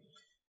 degrees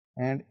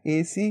and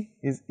AC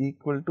is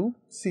equal to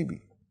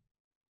CB.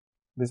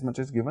 This much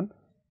is given.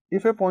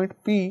 If a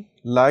point P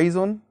lies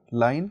on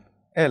line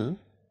L,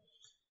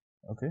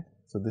 okay,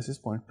 so this is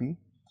point P,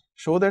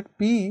 show that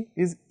P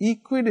is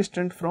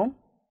equidistant from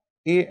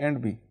A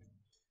and B.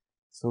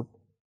 So,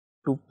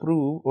 to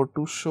prove or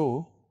to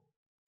show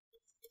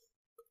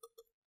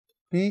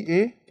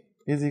PA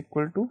is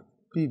equal to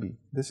PB,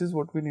 this is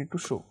what we need to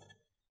show,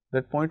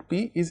 that point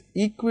P is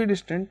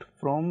equidistant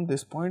from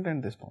this point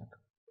and this point,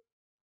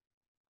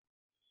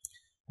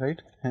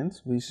 right?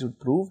 Hence, we should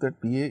prove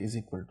that PA is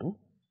equal to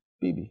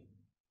PB.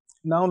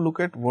 Now, look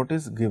at what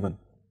is given.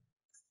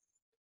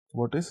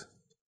 What is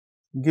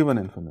given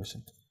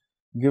information?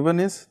 Given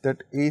is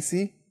that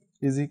AC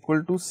is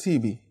equal to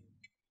CB.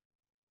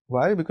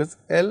 Why? Because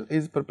L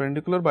is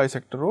perpendicular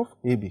bisector of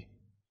AB.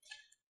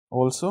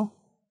 Also,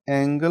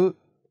 angle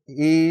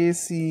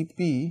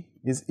ACP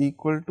is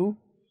equal to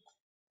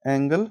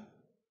angle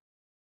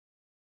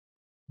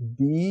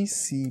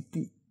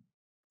BCP,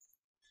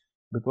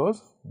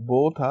 because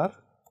both are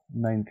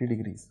 90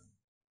 degrees.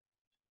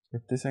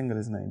 If this angle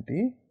is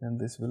 90, then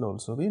this will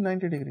also be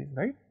 90 degrees,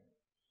 right?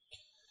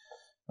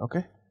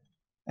 Okay.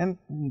 And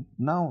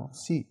now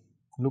see,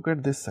 look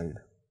at this side.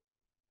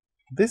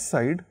 This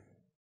side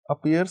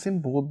appears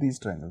in both these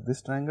triangles,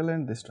 this triangle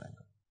and this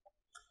triangle.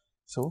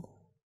 So,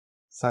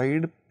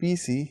 side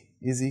PC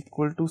is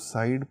equal to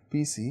side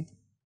PC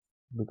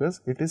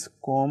because it is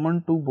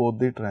common to both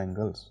the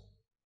triangles,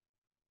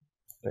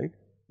 right?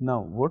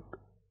 Now, what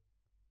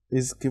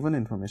is given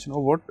information,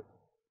 or what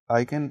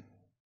I can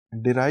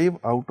derive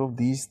out of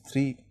these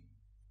three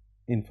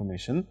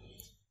information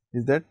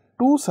is that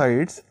two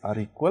sides are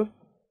equal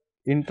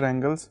in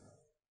triangles,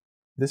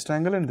 this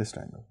triangle and this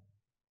triangle,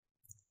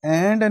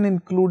 and an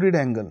included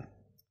angle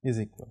is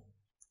equal,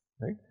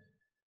 right?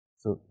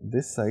 So,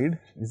 this side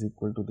is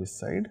equal to this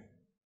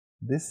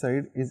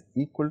side is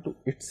equal to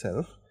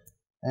itself,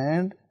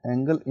 and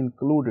angle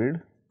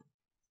included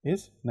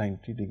is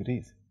 90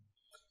 degrees.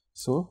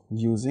 So,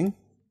 using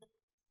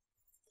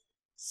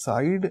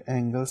side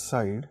angle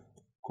side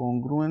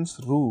congruence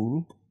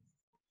rule,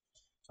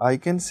 I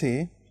can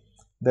say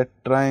that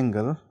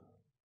triangle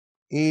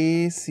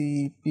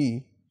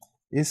ACP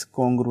is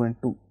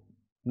congruent to.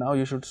 Now,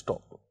 you should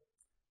stop.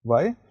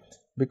 Why?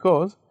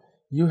 Because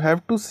you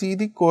have to see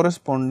the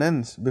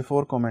correspondence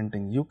before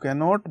commenting. You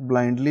cannot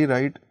blindly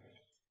write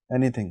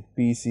anything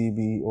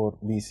PCB or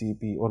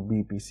BCP or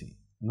BPC.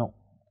 No,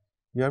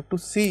 you have to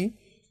see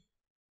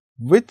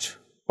which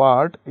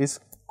part is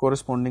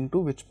corresponding to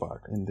which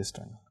part in this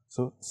triangle.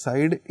 So,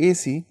 side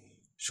AC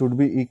should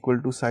be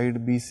equal to side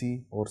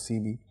BC or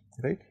CB,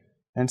 right?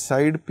 And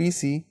side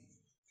PC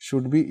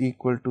should be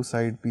equal to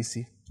side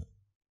PC.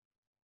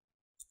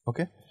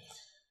 Okay.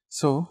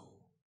 So,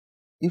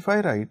 if I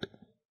write,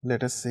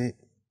 let us say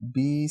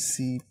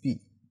BCP,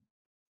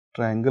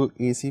 triangle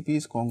ACP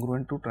is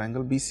congruent to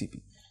triangle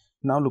BCP.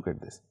 Now look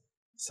at this,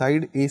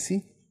 side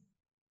AC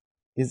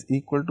is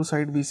equal to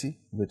side BC,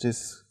 which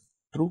is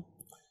true.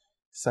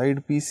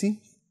 Side PC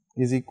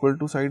is equal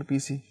to side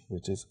PC,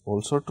 which is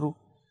also true.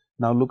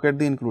 Now look at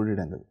the included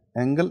angle.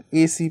 Angle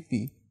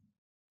ACP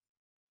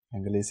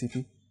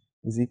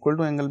is equal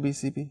to angle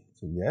BCP.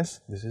 So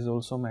yes, this is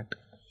also met.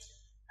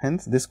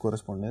 Hence, this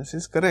correspondence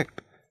is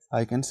correct.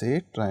 I can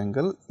say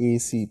triangle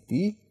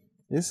ACP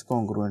is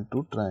congruent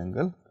to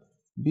triangle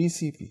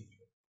BCP.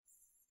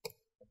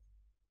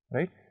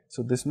 Right?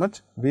 So this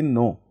much we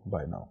know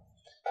by now.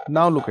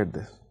 Now look at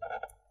this.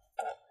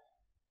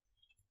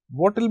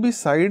 What will be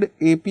side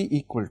AP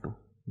equal to?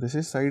 This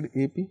is side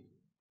AP.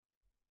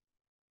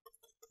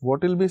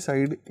 What will be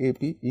side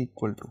AP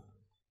equal to?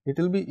 It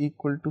will be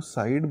equal to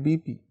side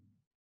BP.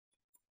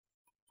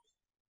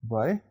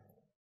 Why?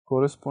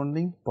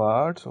 Corresponding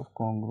parts of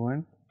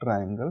congruent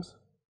triangles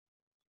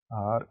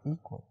are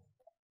equal.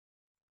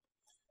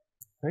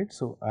 Right?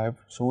 So I have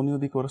shown you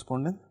the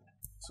correspondence.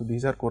 So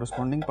these are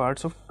corresponding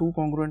parts of two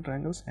congruent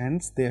triangles,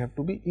 hence they have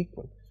to be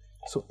equal.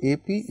 So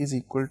AP is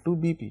equal to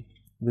BP,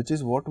 which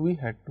is what we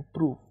had to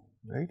prove,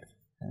 right?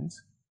 Hence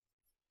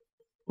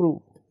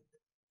prove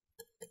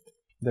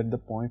that the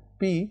point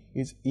P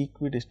is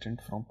equidistant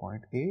from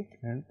point A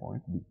and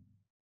point B,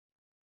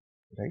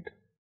 right?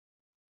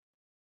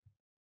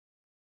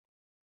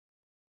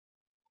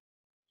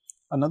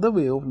 Another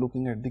way of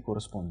looking at the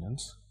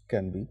correspondence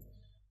can be,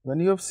 when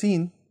you have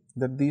seen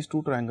that these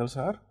two triangles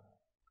are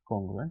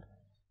congruent,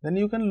 then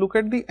you can look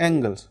at the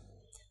angles.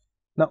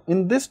 Now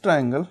in this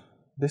triangle,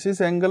 this is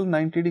angle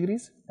 90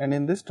 degrees, and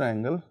in this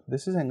triangle,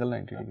 this is angle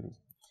 90 degrees.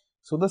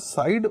 So the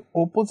side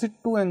opposite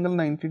to angle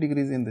 90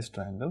 degrees in this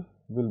triangle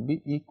will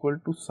be equal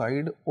to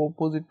side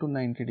opposite to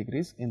 90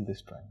 degrees in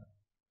this triangle.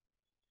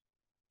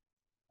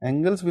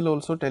 Angles will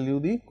also tell you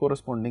the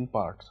corresponding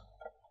parts.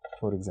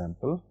 For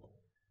example,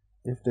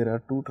 if there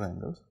are two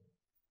triangles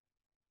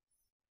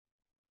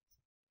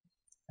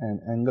and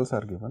angles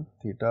are given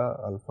theta,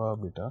 alpha,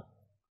 beta,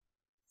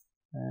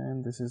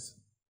 and this is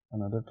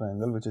another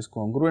triangle which is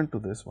congruent to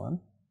this one,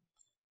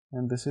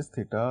 and this is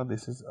theta,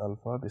 this is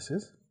alpha, this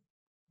is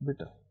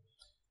beta.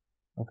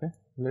 Okay,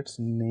 let's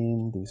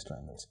name these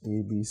triangles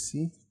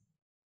ABC,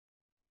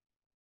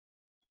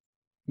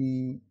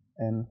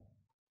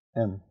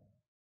 PNM.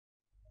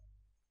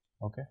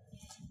 Okay,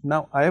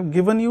 now I have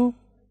given you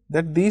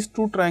that these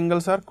two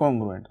triangles are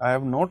congruent. I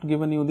have not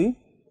given you the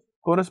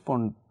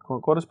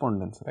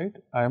correspondence, right?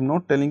 I am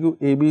not telling you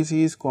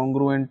ABC is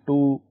congruent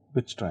to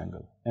which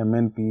triangle,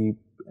 MNP,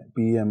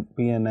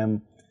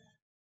 PNM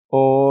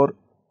or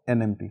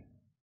NMP.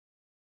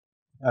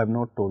 I have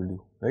not told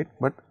you, right?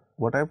 But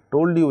what I have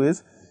told you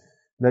is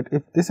that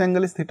if this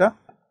angle is theta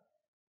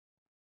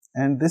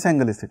and this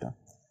angle is theta,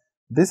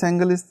 this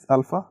angle is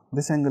alpha,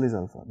 this angle is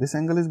alpha, this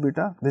angle is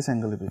beta, this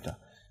angle is beta,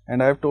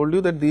 and I have told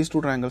you that these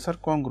two triangles are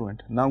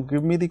congruent. Now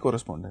give me the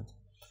correspondence.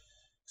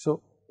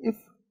 So if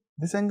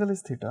this angle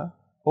is theta,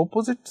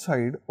 opposite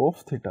side of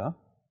theta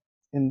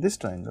in this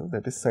triangle,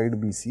 that is side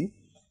BC,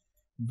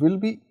 will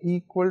be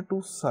equal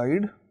to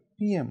side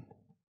PM,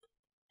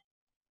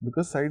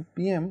 because side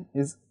PM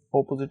is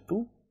opposite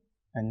to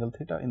angle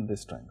theta in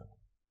this triangle.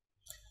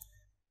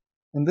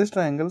 In this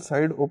triangle,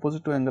 side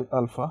opposite to angle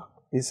alpha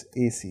is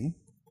AC,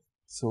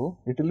 so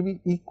it will be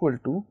equal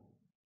to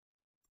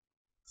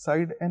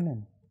side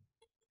NM.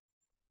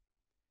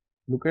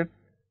 Look at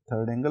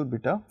third angle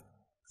beta.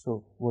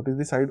 So what is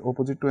the side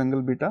opposite to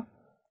angle beta?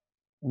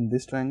 In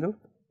this triangle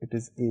it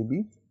is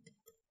AB,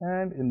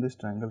 and in this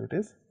triangle it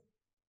is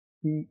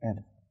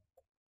PN.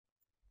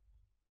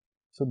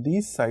 So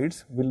these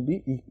sides will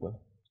be equal.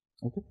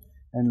 Okay,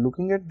 and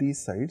looking at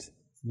these sides,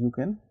 you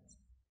can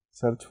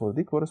search for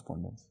the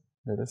correspondence.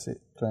 Let us say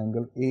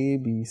triangle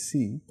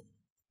ABC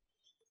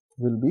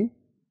will be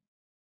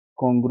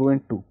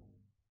congruent to.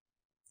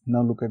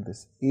 Now look at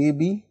this,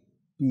 AB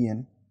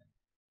PN,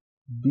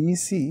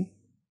 BC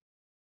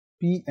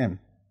PM.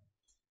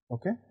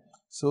 Okay,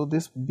 so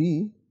this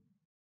B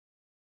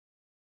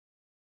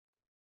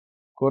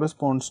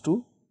corresponds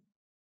to,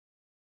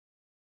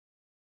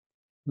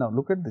 now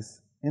look at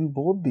this, in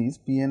both these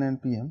PN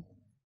and PM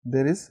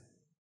there is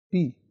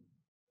P,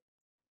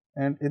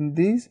 and in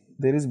these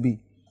there is B.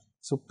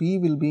 So P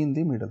will be in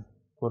the middle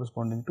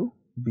corresponding to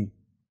B,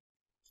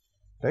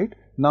 right?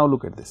 Now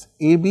look at this,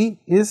 AB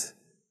is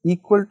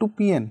equal to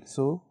PN,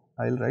 so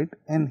I will write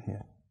N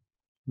here.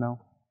 Now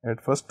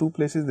at first two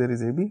places there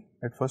is AB,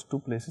 at first two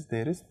places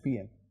there is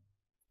PN.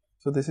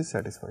 So this is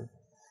satisfied.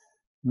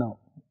 Now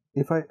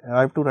if I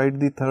have to write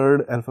the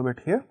third alphabet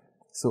here,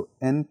 so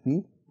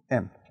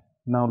NPM.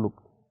 Now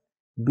look,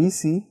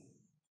 BC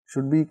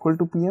should be equal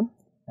to PM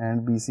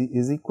and BC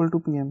is equal to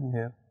PM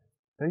here,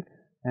 right?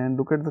 And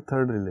look at the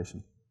third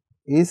relation,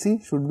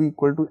 AC should be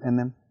equal to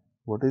NM.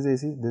 What is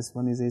AC? This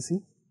one is AC,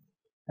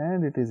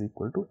 and it is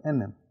equal to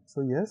NM.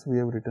 So, yes, we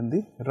have written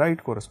the right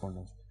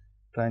correspondence.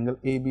 Triangle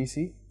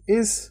ABC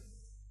is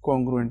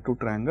congruent to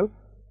triangle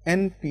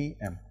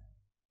NPM.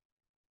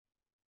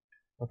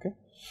 Okay.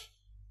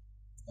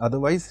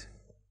 Otherwise,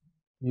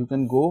 you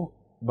can go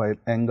by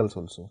angles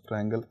also.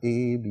 Triangle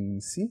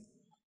ABC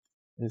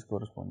is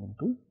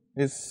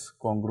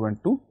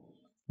congruent to,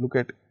 look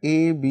at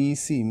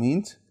ABC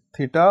means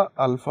theta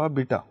alpha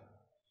beta,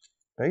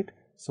 right.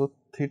 So,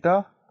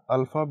 theta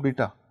alpha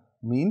beta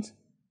means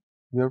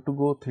you have to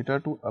go theta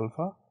to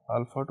alpha,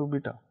 alpha to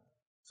beta.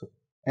 So,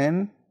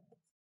 NPM,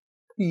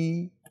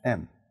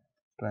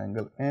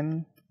 triangle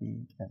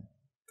NPM,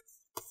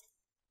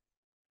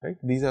 right.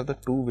 These are the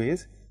two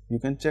ways you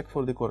can check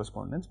for the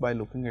correspondence, by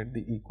looking at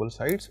the equal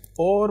sides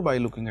or by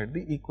looking at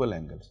the equal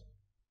angles,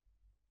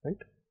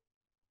 right.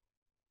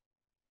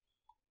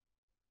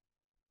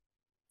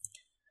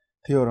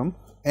 Theorem,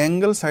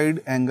 angle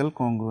side angle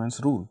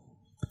congruence rule.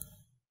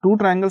 Two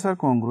triangles are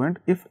congruent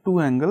if two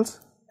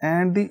angles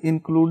and the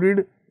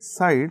included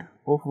side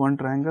of one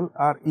triangle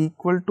are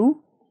equal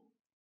to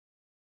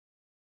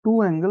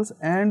two angles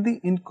and the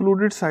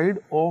included side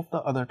of the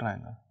other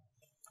triangle.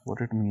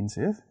 What it means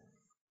is,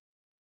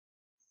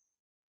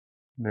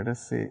 let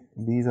us say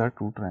these are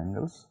two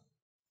triangles.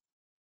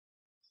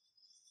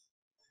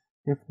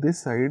 If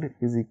this side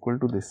is equal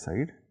to this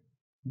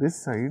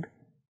side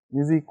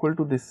is equal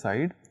to this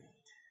side,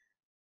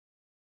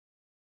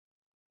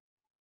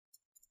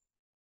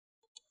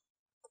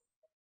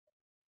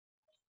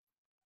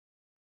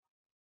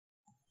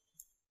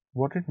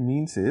 what it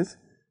means is,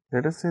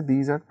 let us say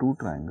these are two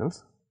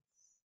triangles.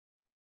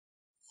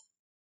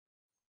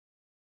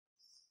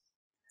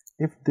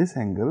 If this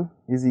angle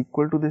is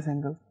equal to this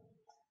angle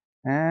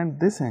and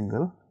this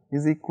angle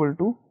is equal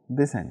to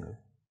this angle,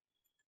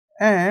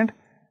 and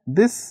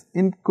this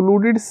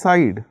included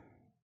side,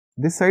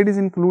 this side is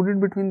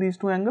included between these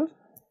two angles,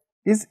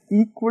 is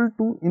equal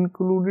to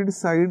included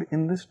side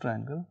in this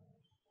triangle,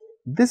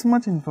 this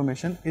much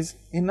information is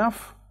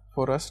enough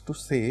for us to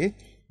say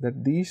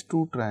that these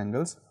two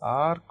triangles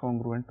are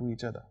congruent to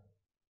each other,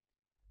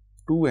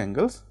 two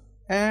angles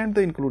and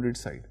the included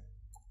side.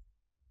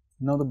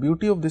 Now, the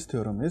beauty of this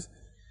theorem is,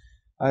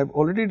 I have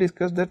already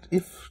discussed that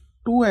if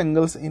two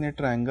angles in a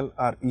triangle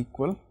are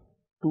equal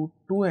to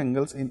two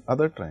angles in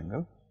other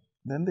triangle,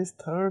 then this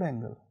third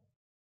angle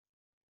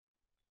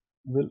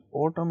will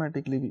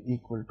automatically be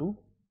equal to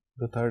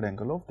the third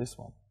angle of this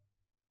one.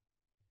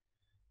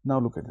 Now,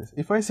 look at this.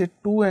 If I say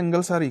two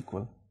angles are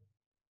equal,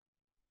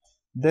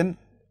 then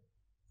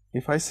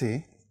if I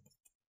say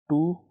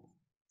two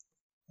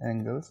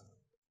angles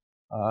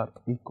are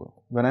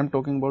equal, when I am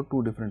talking about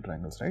two different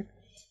triangles, right,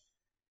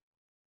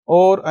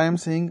 or I am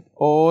saying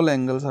all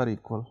angles are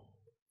equal,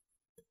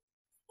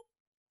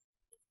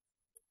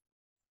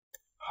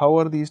 how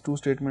are these two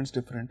statements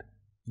different?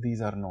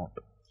 These are not.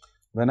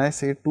 When I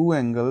say two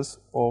angles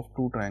of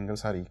two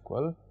triangles are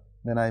equal,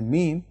 then I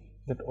mean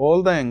that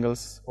all the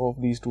angles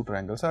of these two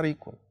triangles are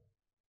equal,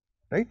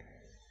 right.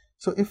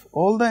 So, if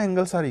all the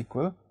angles are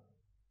equal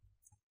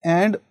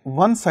and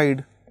one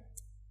side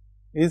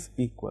is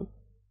equal,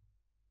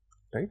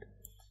 right,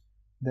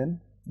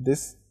 then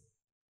this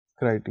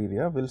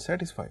criteria will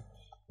satisfy.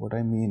 What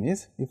I mean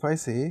is, if I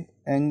say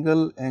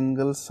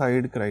angle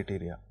side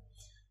criteria,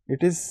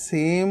 it is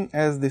same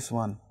as this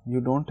one. You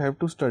don't have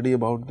to study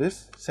about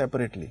this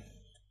separately,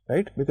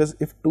 right, because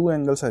if two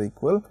angles are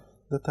equal,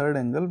 the third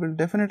angle will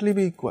definitely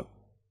be equal.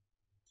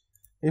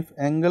 If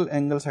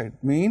angle side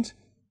means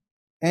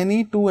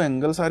any two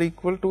angles are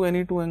equal to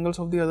any two angles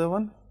of the other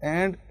one,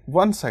 and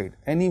one side,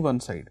 any one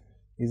side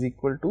is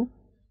equal to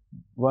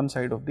one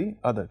side of the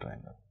other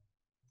triangle,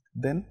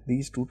 then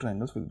these two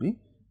triangles will be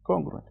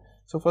congruent.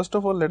 So, first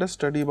of all, let us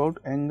study about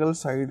angle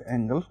side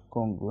angle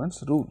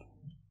congruence rule.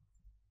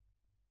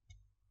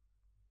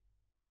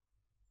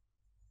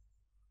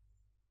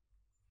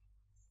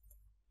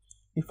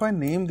 If I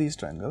name these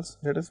triangles,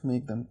 let us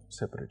make them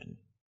separately.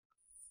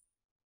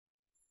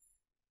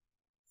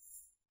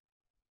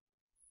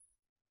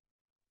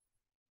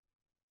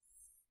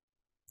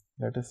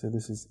 Let us say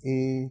this is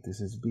A,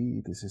 this is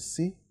B, this is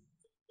C,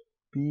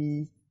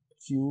 P,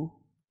 Q,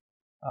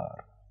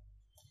 R,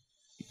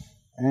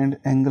 and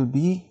angle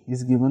B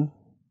is given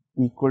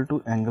equal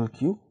to angle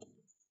Q,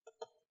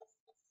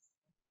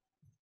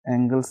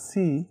 angle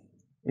C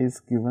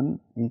is given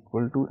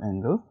equal to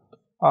angle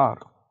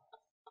R,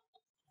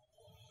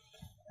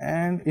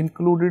 and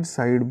included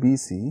side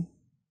BC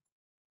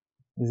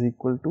is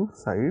equal to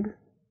side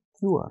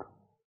QR.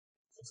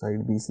 So,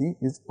 side BC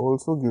is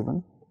also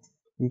given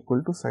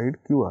equal to side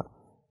QR.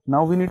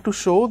 Now, we need to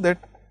show that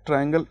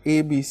triangle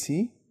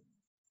ABC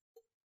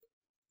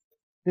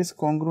is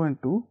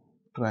congruent to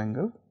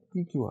triangle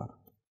PQR,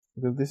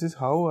 because this is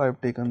how I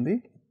have taken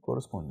the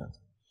correspondence.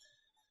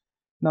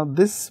 Now,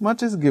 this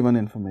much is given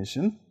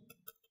information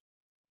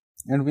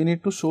and we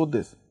need to show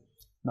this.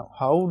 Now,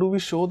 how do we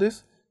show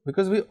this?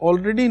 Because we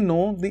already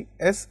know the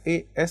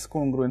SAS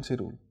congruency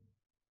rule,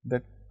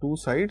 that two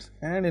sides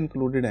and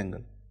included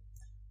angle.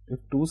 If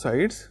two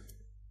sides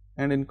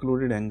and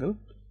included angle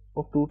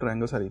of two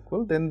triangles are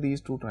equal, then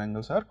these two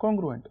triangles are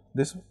congruent.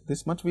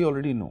 This much we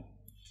already know.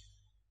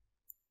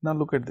 Now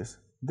look at this.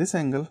 This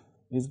angle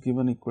is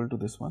given equal to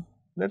this one.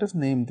 Let us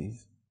name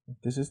these.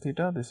 This is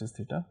theta, this is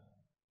theta,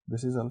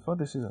 this is alpha,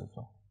 this is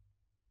alpha.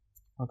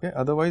 Okay.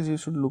 Otherwise, you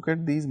should look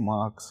at these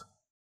marks.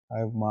 I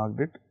have marked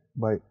it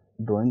by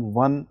drawing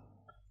one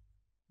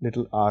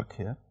little arc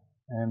here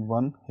and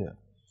one here,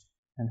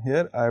 and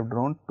here I have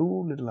drawn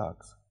two little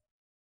arcs,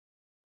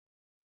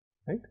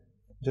 right,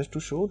 just to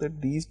show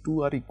that these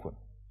two are equal.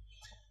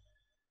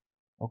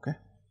 Okay.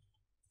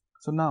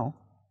 So now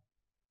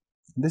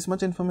this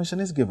much information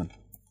is given.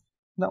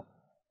 Now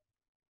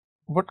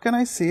what can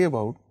I say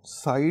about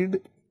side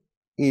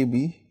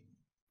AB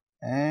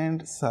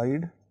and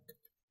side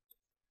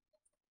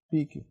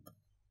PQ?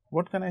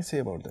 What can I say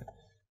about that?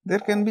 There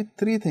can be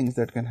three things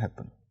that can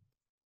happen.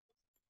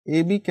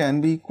 AB can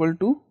be equal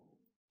to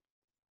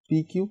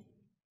PQ.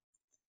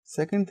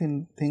 Second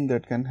thing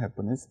that can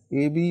happen is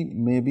AB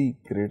may be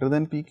greater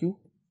than PQ.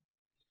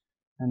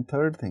 And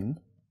third thing,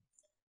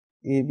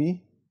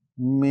 AB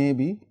may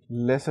be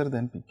lesser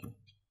than PQ.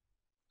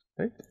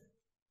 Right?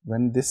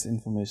 When this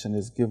information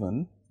is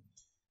given,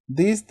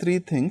 these three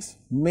things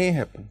may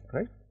happen.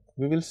 Right?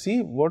 We will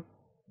see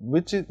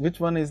which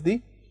one is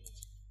the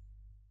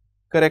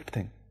correct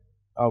thing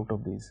out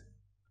of these,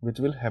 which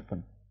will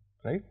happen.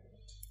 Right?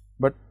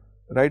 But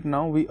right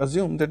now we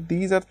assume that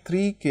these are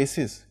three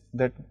cases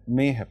that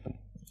may happen.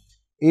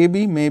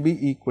 AB may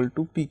be equal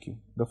to PQ,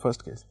 the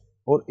first case,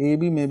 or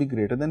AB may be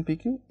greater than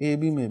PQ,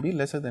 AB may be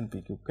lesser than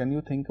PQ. Can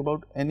you think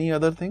about any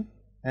other thing,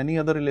 any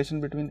other relation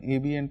between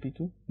AB and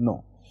PQ?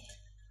 No.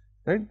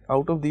 Right?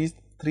 Out of these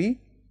three,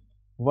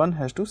 one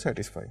has to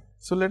satisfy.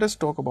 So let us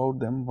talk about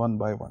them one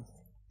by one.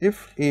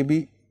 If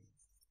AB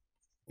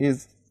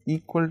is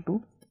equal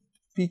to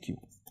PQ,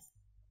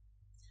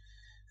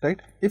 right?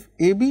 If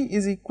AB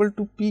is equal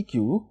to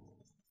PQ,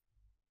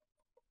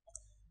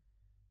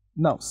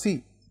 now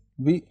see,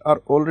 we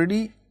are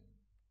already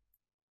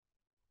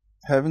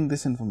having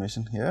this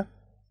information here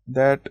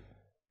that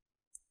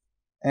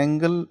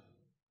angle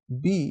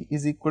B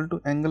is equal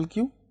to angle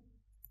Q,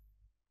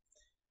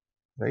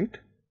 right?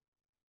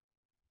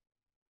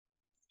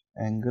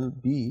 Angle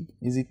B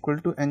is equal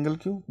to angle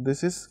Q.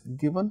 This is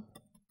given,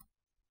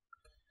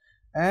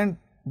 and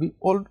we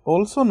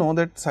also know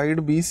that side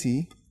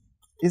BC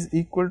is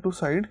equal to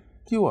side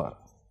QR.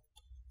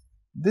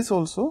 This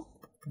also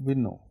we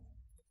know.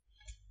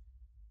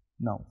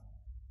 Now,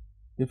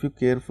 if you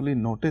carefully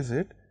notice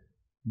it,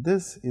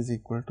 this is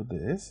equal to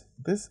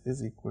this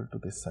is equal to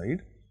this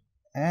side,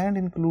 and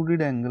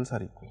included angles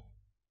are equal.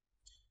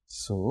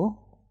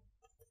 So,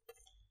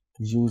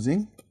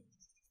 using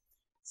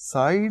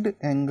side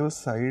angle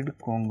side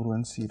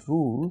congruency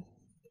rule,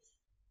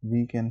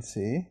 we can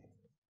say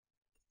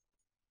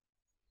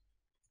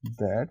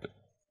that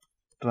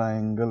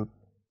triangle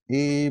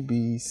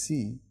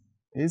ABC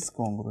is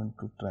congruent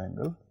to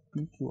triangle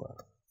PQR.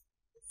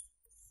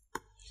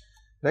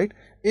 Right?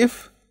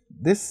 If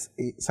this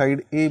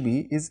side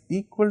AB is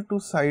equal to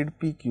side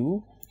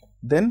PQ,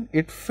 then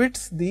it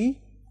fits the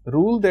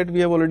rule that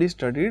we have already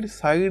studied,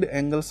 side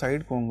angle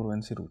side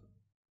congruency rule.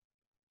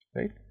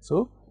 Right?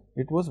 So,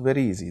 it was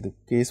very easy, the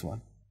case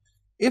 1.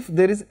 If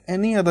there is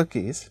any other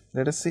case,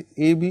 let us say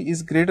AB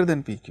is greater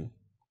than PQ.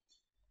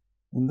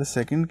 In the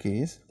second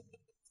case,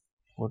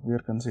 what we are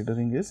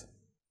considering is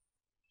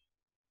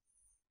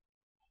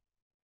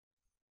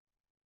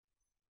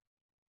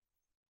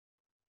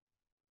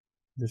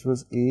this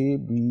was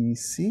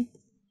ABC,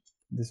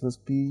 this was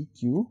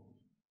PQR,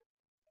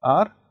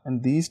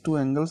 and these two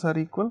angles are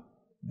equal,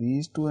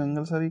 these two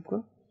angles are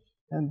equal,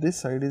 and this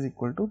side is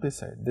equal to this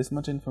side. This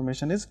much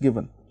information is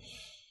given,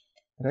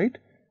 right?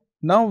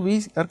 Now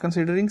we are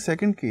considering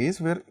second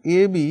case where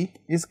AB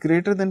is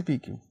greater than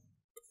PQ.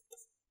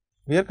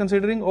 We are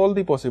considering all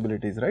the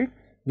possibilities, right?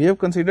 We have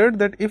considered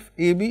that if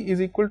AB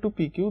is equal to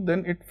PQ,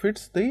 then it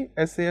fits the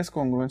SAS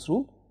congruence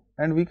rule,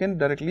 and we can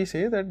directly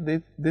say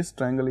that this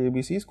triangle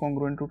ABC is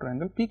congruent to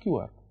triangle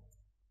PQR.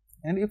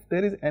 And if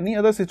there is any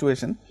other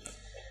situation,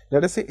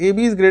 let us say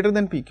AB is greater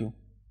than PQ.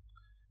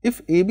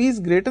 If AB is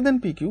greater than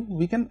PQ,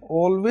 we can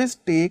always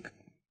take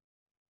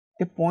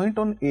a point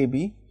on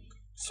AB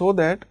so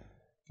that,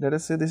 let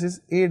us say this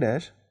is A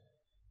dash.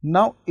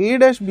 Now A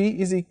dash B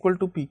is equal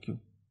to PQ.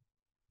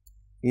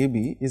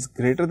 AB is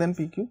greater than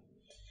PQ.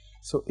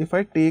 So if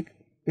I take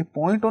a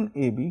point on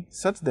AB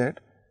such that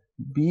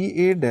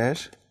BA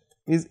dash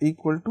is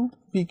equal to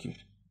PQ,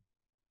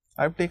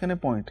 I have taken a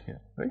point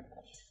here, right?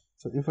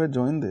 So if I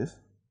join this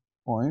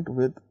point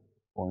with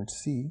point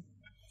C,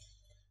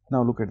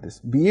 now look at this,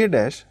 BA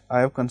dash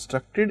I have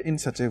constructed in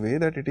such a way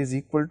that it is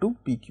equal to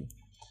PQ,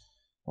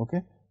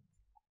 okay,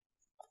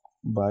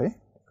 by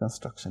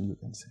construction you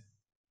can say,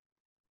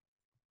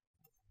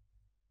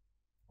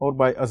 or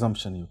by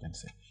assumption you can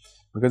say,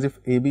 because if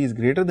AB is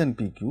greater than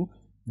PQ,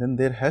 then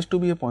there has to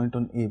be a point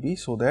on AB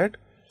so that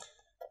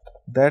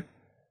that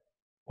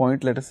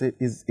point, let us say,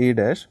 is A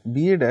dash,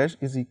 BA dash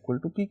is equal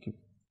to PQ,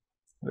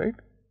 right?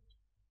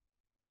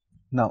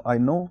 Now I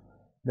know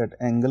that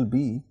angle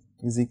B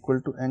is equal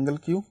to angle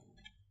Q,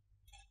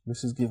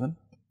 this is given.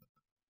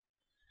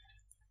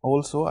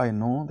 Also I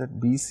know that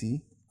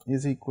BC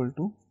is equal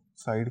to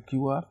side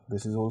QR,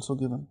 this is also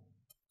given.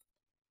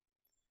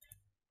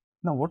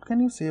 Now what can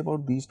you say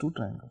about these two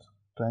triangles?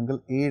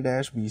 Triangle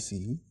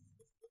A-BC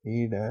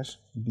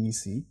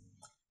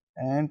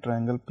and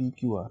triangle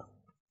PQR.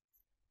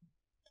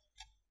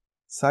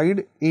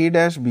 Side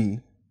A-B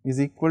is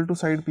equal to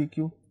side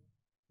PQ.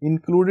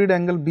 Included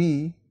angle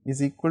B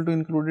is equal to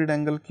included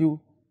angle Q,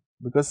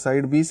 because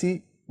side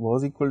BC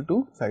was equal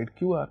to side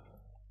QR,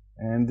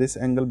 and this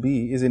angle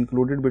B is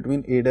included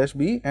between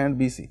A-B and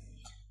BC.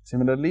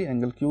 Similarly,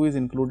 angle Q is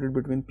included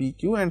between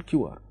PQ and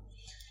QR.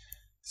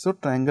 So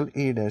triangle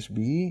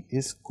A-B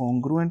is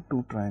congruent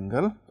to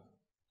triangle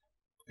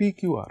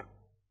PQR,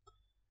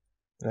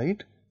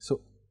 right?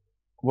 So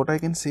what I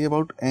can say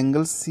about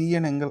angle C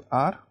and angle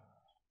R?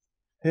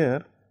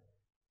 Here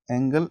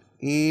angle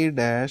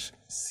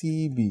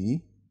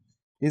A-CB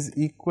is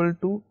equal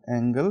to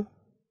angle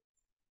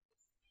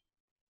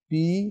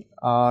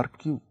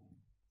PRQ,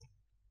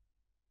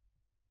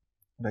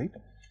 right?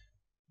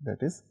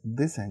 That is,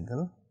 this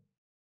angle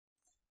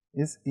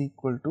is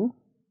equal to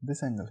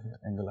this angle here,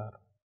 angle R,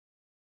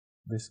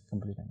 this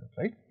complete angle,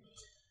 right?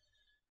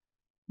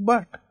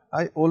 But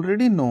I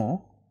already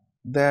know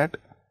that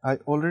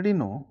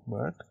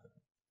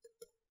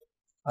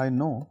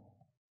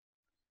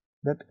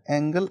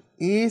angle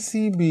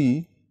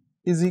ACB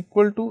is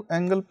equal to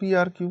angle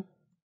PRQ,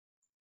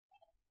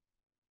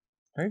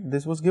 right?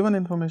 This was given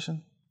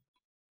information.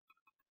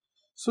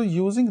 So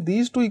using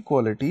these two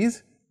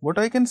equalities, what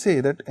I can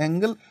say that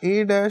angle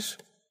A-CB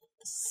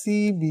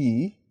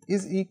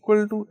is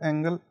equal to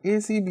angle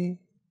ACB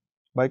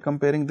by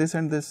comparing this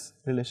and this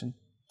relation.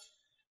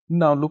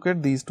 Now look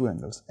at these two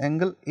angles.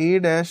 Angle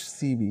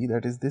A-CB,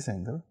 that is this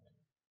angle,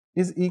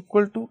 is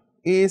equal to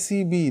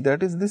ACB,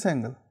 that is this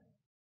angle.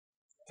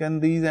 Can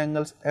these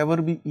angles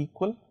ever be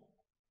equal?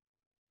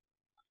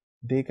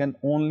 They can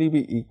only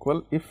be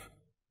equal if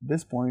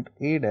this point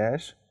A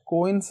dash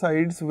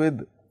coincides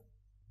with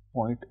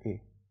point A.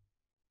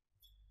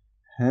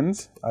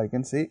 Hence, I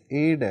can say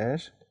A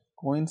dash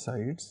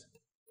coincides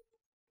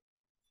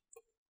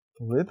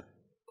with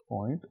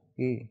point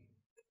A.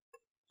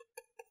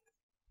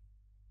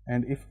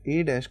 And if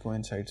A dash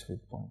coincides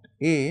with point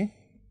A,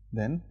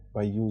 then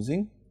by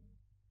using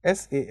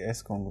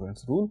SAS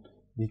congruence rule,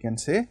 we can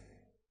say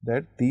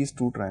that these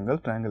two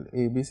triangles, triangle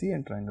ABC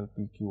and triangle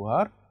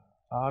PQR,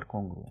 are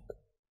congruent,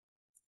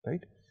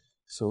 right?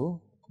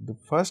 So the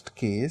first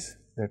case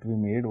that we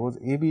made was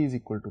AB is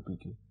equal to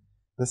PQ.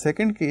 The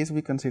second case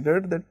we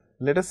considered that,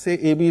 let us say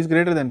AB is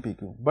greater than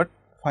PQ, but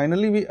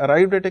finally we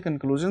arrived at a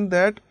conclusion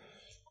that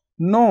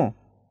no,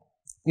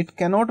 it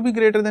cannot be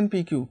greater than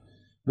PQ,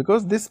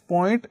 because this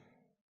point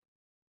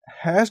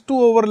has to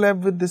overlap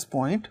with this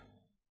point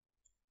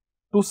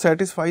to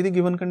satisfy the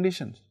given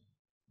conditions.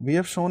 We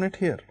have shown it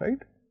here, right?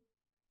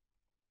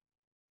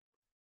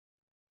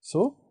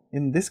 So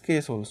in this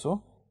case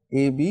also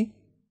AB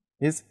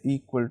is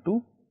equal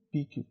to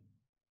PQ,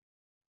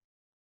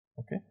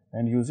 okay,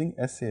 and using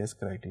SAS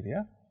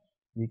criteria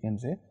we can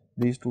say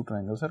these two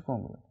triangles are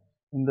congruent.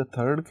 In the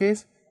third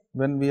case,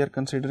 when we are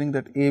considering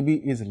that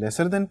AB is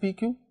lesser than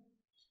PQ,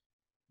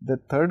 the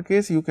third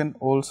case you can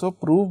also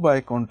prove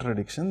by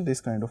contradiction, this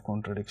kind of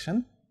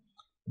contradiction,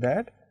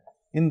 that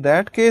in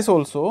that case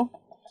also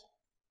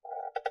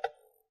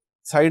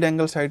side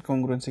angle side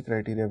congruency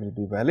criteria will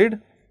be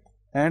valid,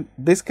 and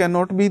this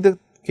cannot be the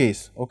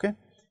case, okay.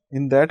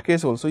 In that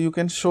case also you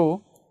can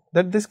show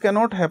that this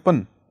cannot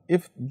happen.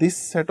 If this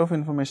set of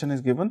information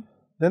is given,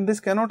 then this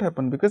cannot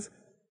happen, because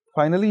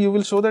finally you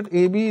will show that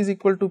AB is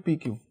equal to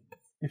PQ.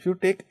 If you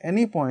take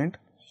any point,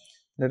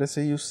 let us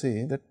say you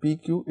say that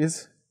PQ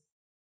is,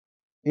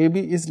 AB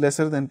is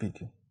lesser than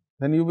PQ,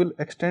 then you will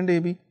extend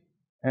AB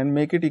and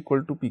make it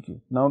equal to PQ.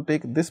 Now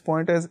take this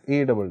point as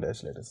A double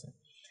dash, let us say.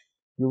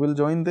 You will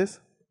join this,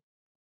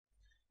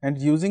 and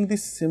using the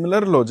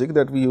similar logic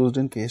that we used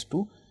in case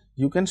 2,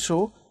 you can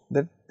show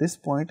that this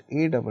point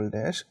A double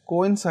dash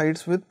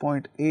coincides with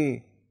point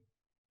A.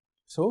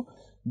 So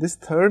this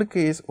third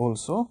case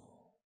also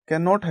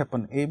cannot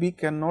happen. AB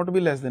cannot be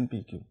less than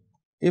PQ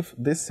if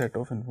this set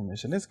of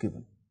information is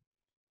given.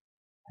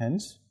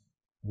 Hence,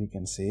 we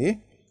can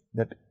say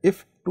that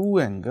if two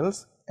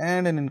angles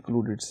and an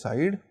included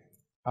side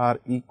are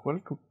equal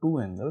to two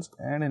angles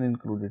and an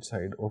included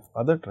side of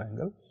other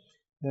triangle,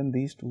 then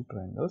these two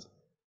triangles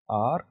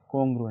are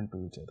congruent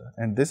to each other,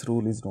 and this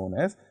rule is known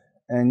as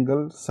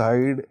angle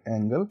side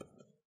angle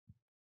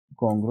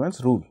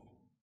congruence rule.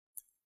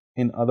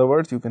 In other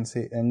words, you can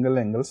say angle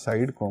angle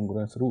side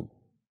congruence rule.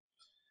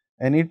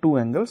 Any two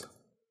angles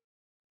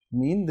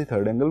mean the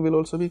third angle will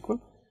also be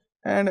equal,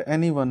 and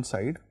any one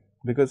side,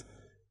 because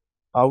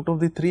out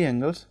of the three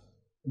angles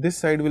this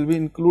side will be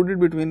included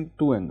between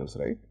two angles,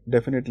 right?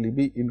 Definitely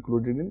be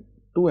included in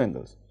two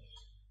angles,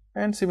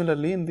 and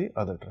similarly in the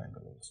other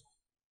triangle also.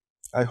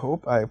 I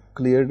hope I have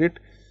cleared it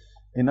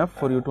enough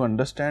for you to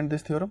understand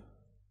this theorem.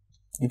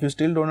 If you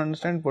still don't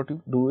understand, what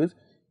you do is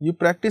you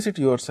practice it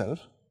yourself.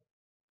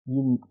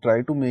 You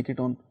try to make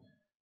it on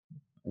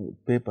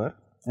paper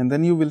and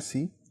then you will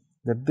see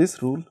that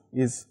this rule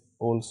is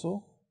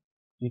also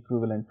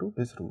equivalent to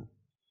this rule.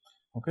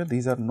 Okay,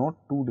 these are not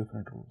two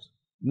different rules.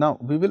 Now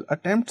we will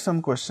attempt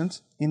some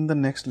questions in the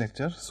next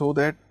lecture, so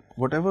that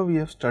whatever we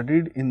have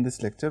studied in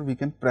this lecture we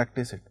can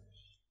practice it,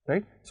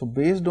 right. So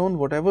based on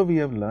whatever we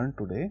have learned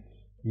today,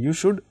 you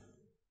should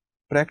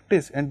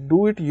practice and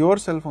do it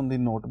yourself on the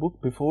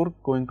notebook before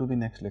going to the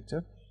next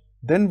lecture.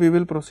 Then we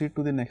will proceed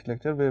to the next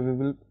lecture where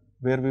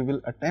we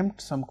will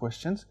attempt some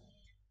questions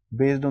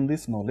based on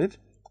this knowledge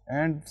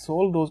and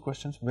solve those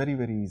questions very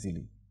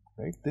easily,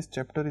 right. This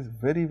chapter is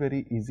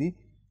very easy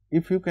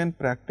if you can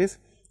practice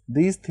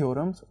these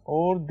theorems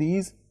or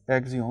these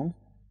axioms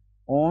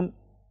on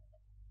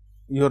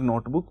your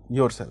notebook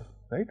yourself,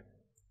 right.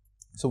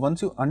 So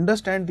once you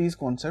understand these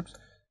concepts,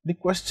 the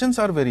questions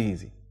are very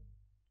easy,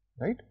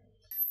 right.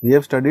 We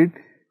have studied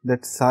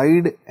that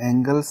side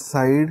angle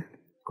side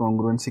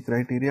congruency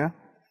criteria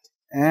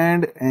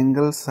and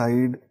angle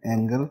side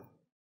angle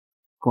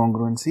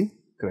congruency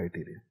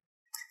criteria,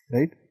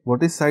 right.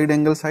 What is side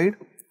angle side?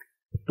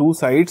 Two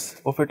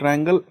sides of a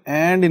triangle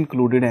and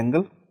included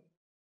angle,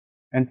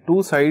 and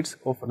two sides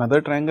of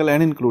another triangle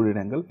and included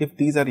angle. If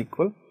these are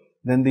equal,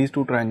 then these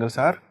two triangles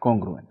are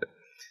congruent.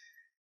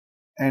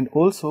 And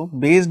also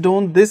based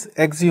on this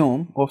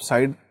axiom of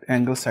side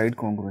angle side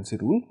congruency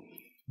rule,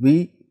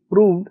 we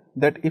proved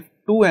that if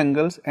two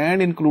angles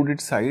and included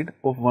side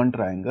of one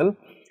triangle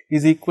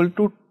is equal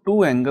to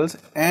two angles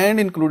and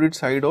included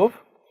side of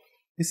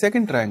the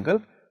second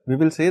triangle, we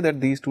will say that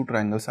these two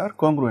triangles are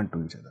congruent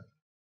to each other.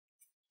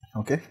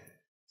 Okay.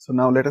 So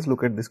now let us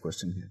look at this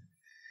question here.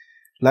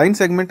 Line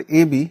segment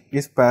AB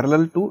is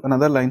parallel to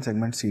another line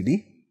segment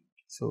CD.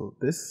 So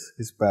this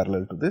is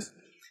parallel to this,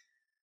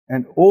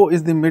 and O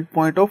is the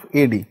midpoint of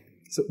AD.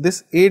 So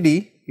this AD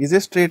is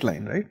a straight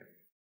line, right.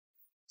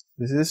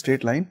 This is a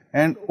straight line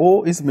and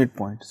O is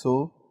midpoint.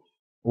 So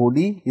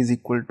OD is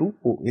equal to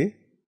OA.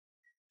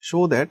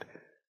 Show that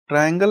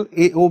triangle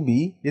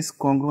AOB is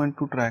congruent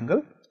to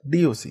triangle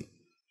DOC.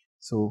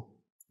 So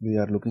we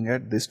are looking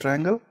at this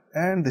triangle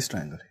and this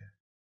triangle here.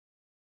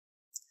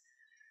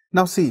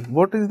 Now see,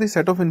 what is the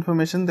set of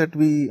information that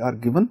we are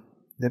given?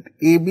 That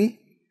AB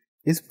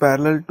is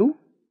parallel to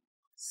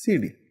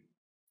CD,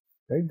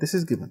 right. This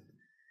is given.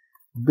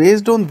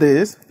 Based on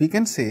this, we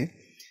can say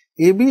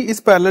AB is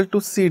parallel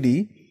to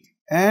CD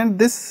and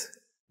this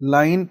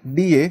line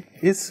DA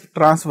is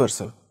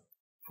transversal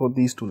for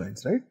these two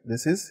lines, right.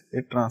 This is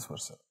a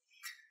transversal.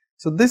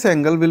 So this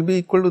angle will be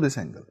equal to this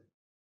angle.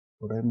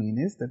 What I mean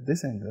is that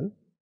this angle,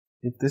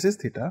 if this is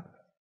theta,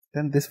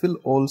 then this will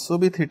also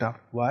be theta.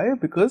 Why?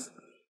 Because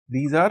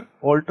these are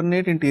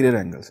alternate interior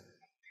angles.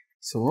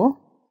 So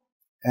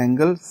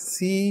angle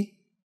CDO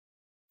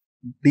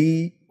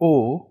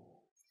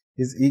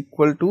is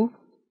equal to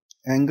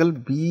angle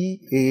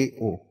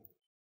BAO,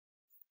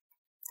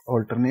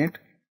 alternate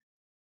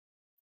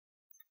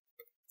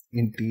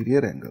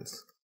interior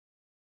angles,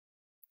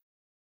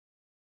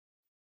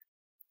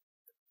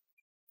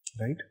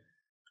 right.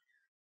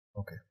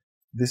 Okay,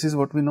 this is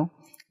what we know.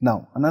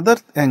 Now another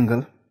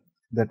angle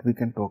that we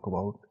can talk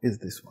about is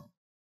this one.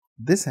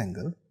 This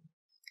angle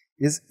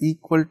is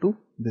equal to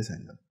this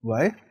angle.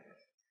 Why?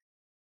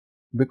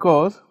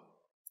 Because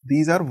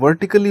these are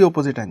vertically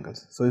opposite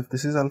angles. So if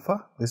this is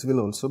alpha, this will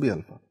also be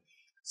alpha.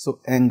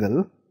 So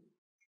angle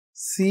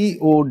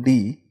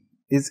COD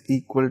is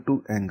equal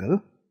to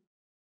angle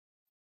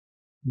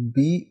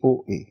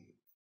BOA,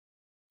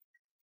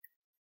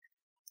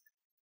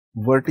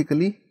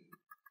 vertically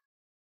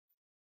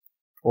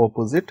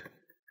opposite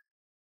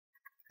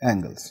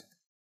angles.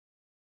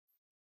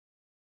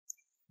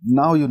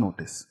 Now you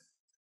notice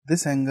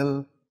this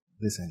angle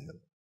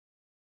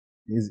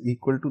is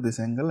equal to this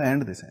angle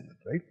and this angle,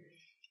 right.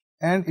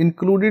 And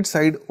included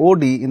side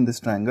OD in this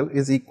triangle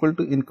is equal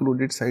to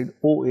included side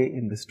OA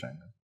in this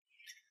triangle.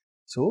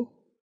 So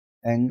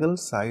angle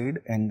side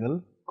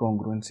angle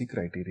congruency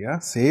criteria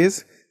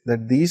says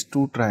that these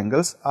two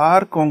triangles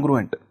are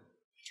congruent,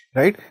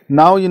 right.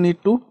 Now you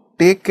need to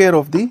take care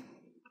of the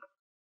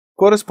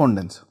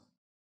correspondence.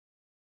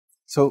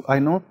 So I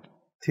know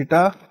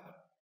theta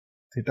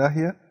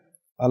here,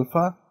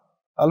 alpha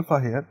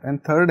here,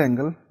 and third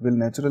angle will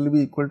naturally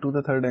be equal to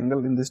the third angle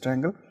in this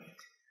triangle.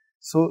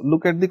 So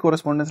look at the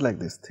correspondence like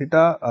this,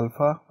 theta,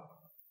 alpha,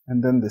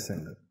 and then this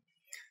angle.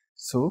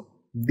 So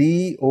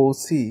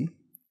DOC,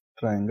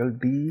 triangle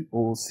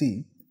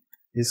DOC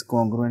is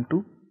congruent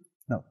to,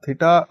 now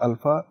theta,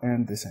 alpha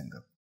and this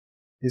angle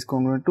is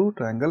congruent to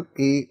triangle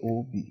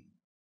AOB,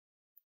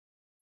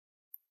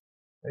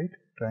 right.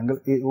 Triangle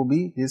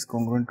AOB is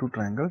congruent to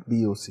triangle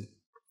DOC.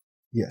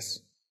 Yes.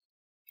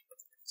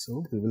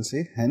 So we will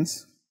say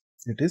hence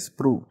it is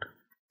proved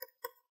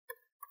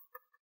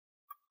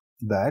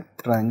that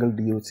triangle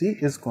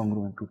DOC is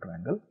congruent to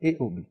triangle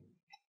AOB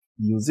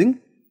using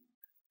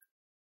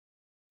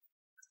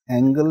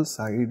angle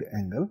side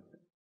angle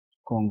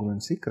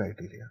congruency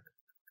criteria,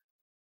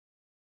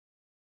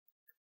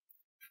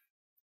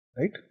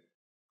 right.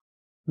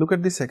 Look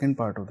at the second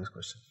part of this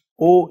question.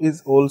 O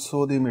is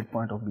also the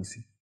midpoint of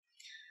BC.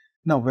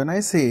 Now when I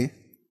say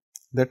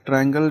that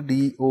triangle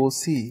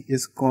DOC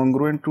is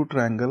congruent to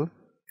triangle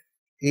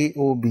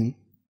AOB,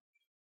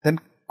 then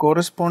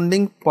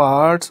corresponding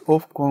parts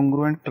of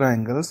congruent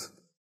triangles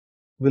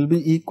will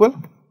be equal.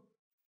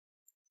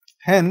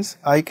 Hence,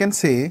 I can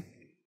say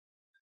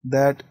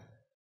that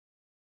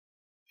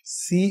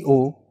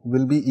CO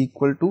will be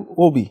equal to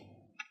OB.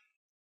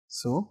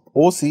 So,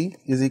 OC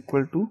is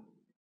equal to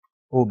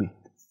OB,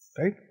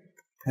 right?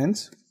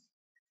 Hence,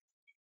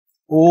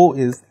 O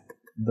is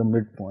the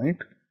midpoint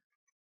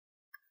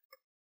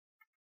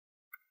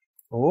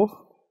of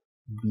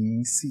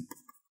BC,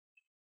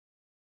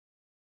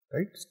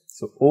 right?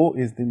 So, O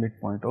is the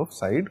midpoint of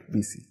side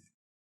BC,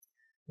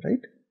 right?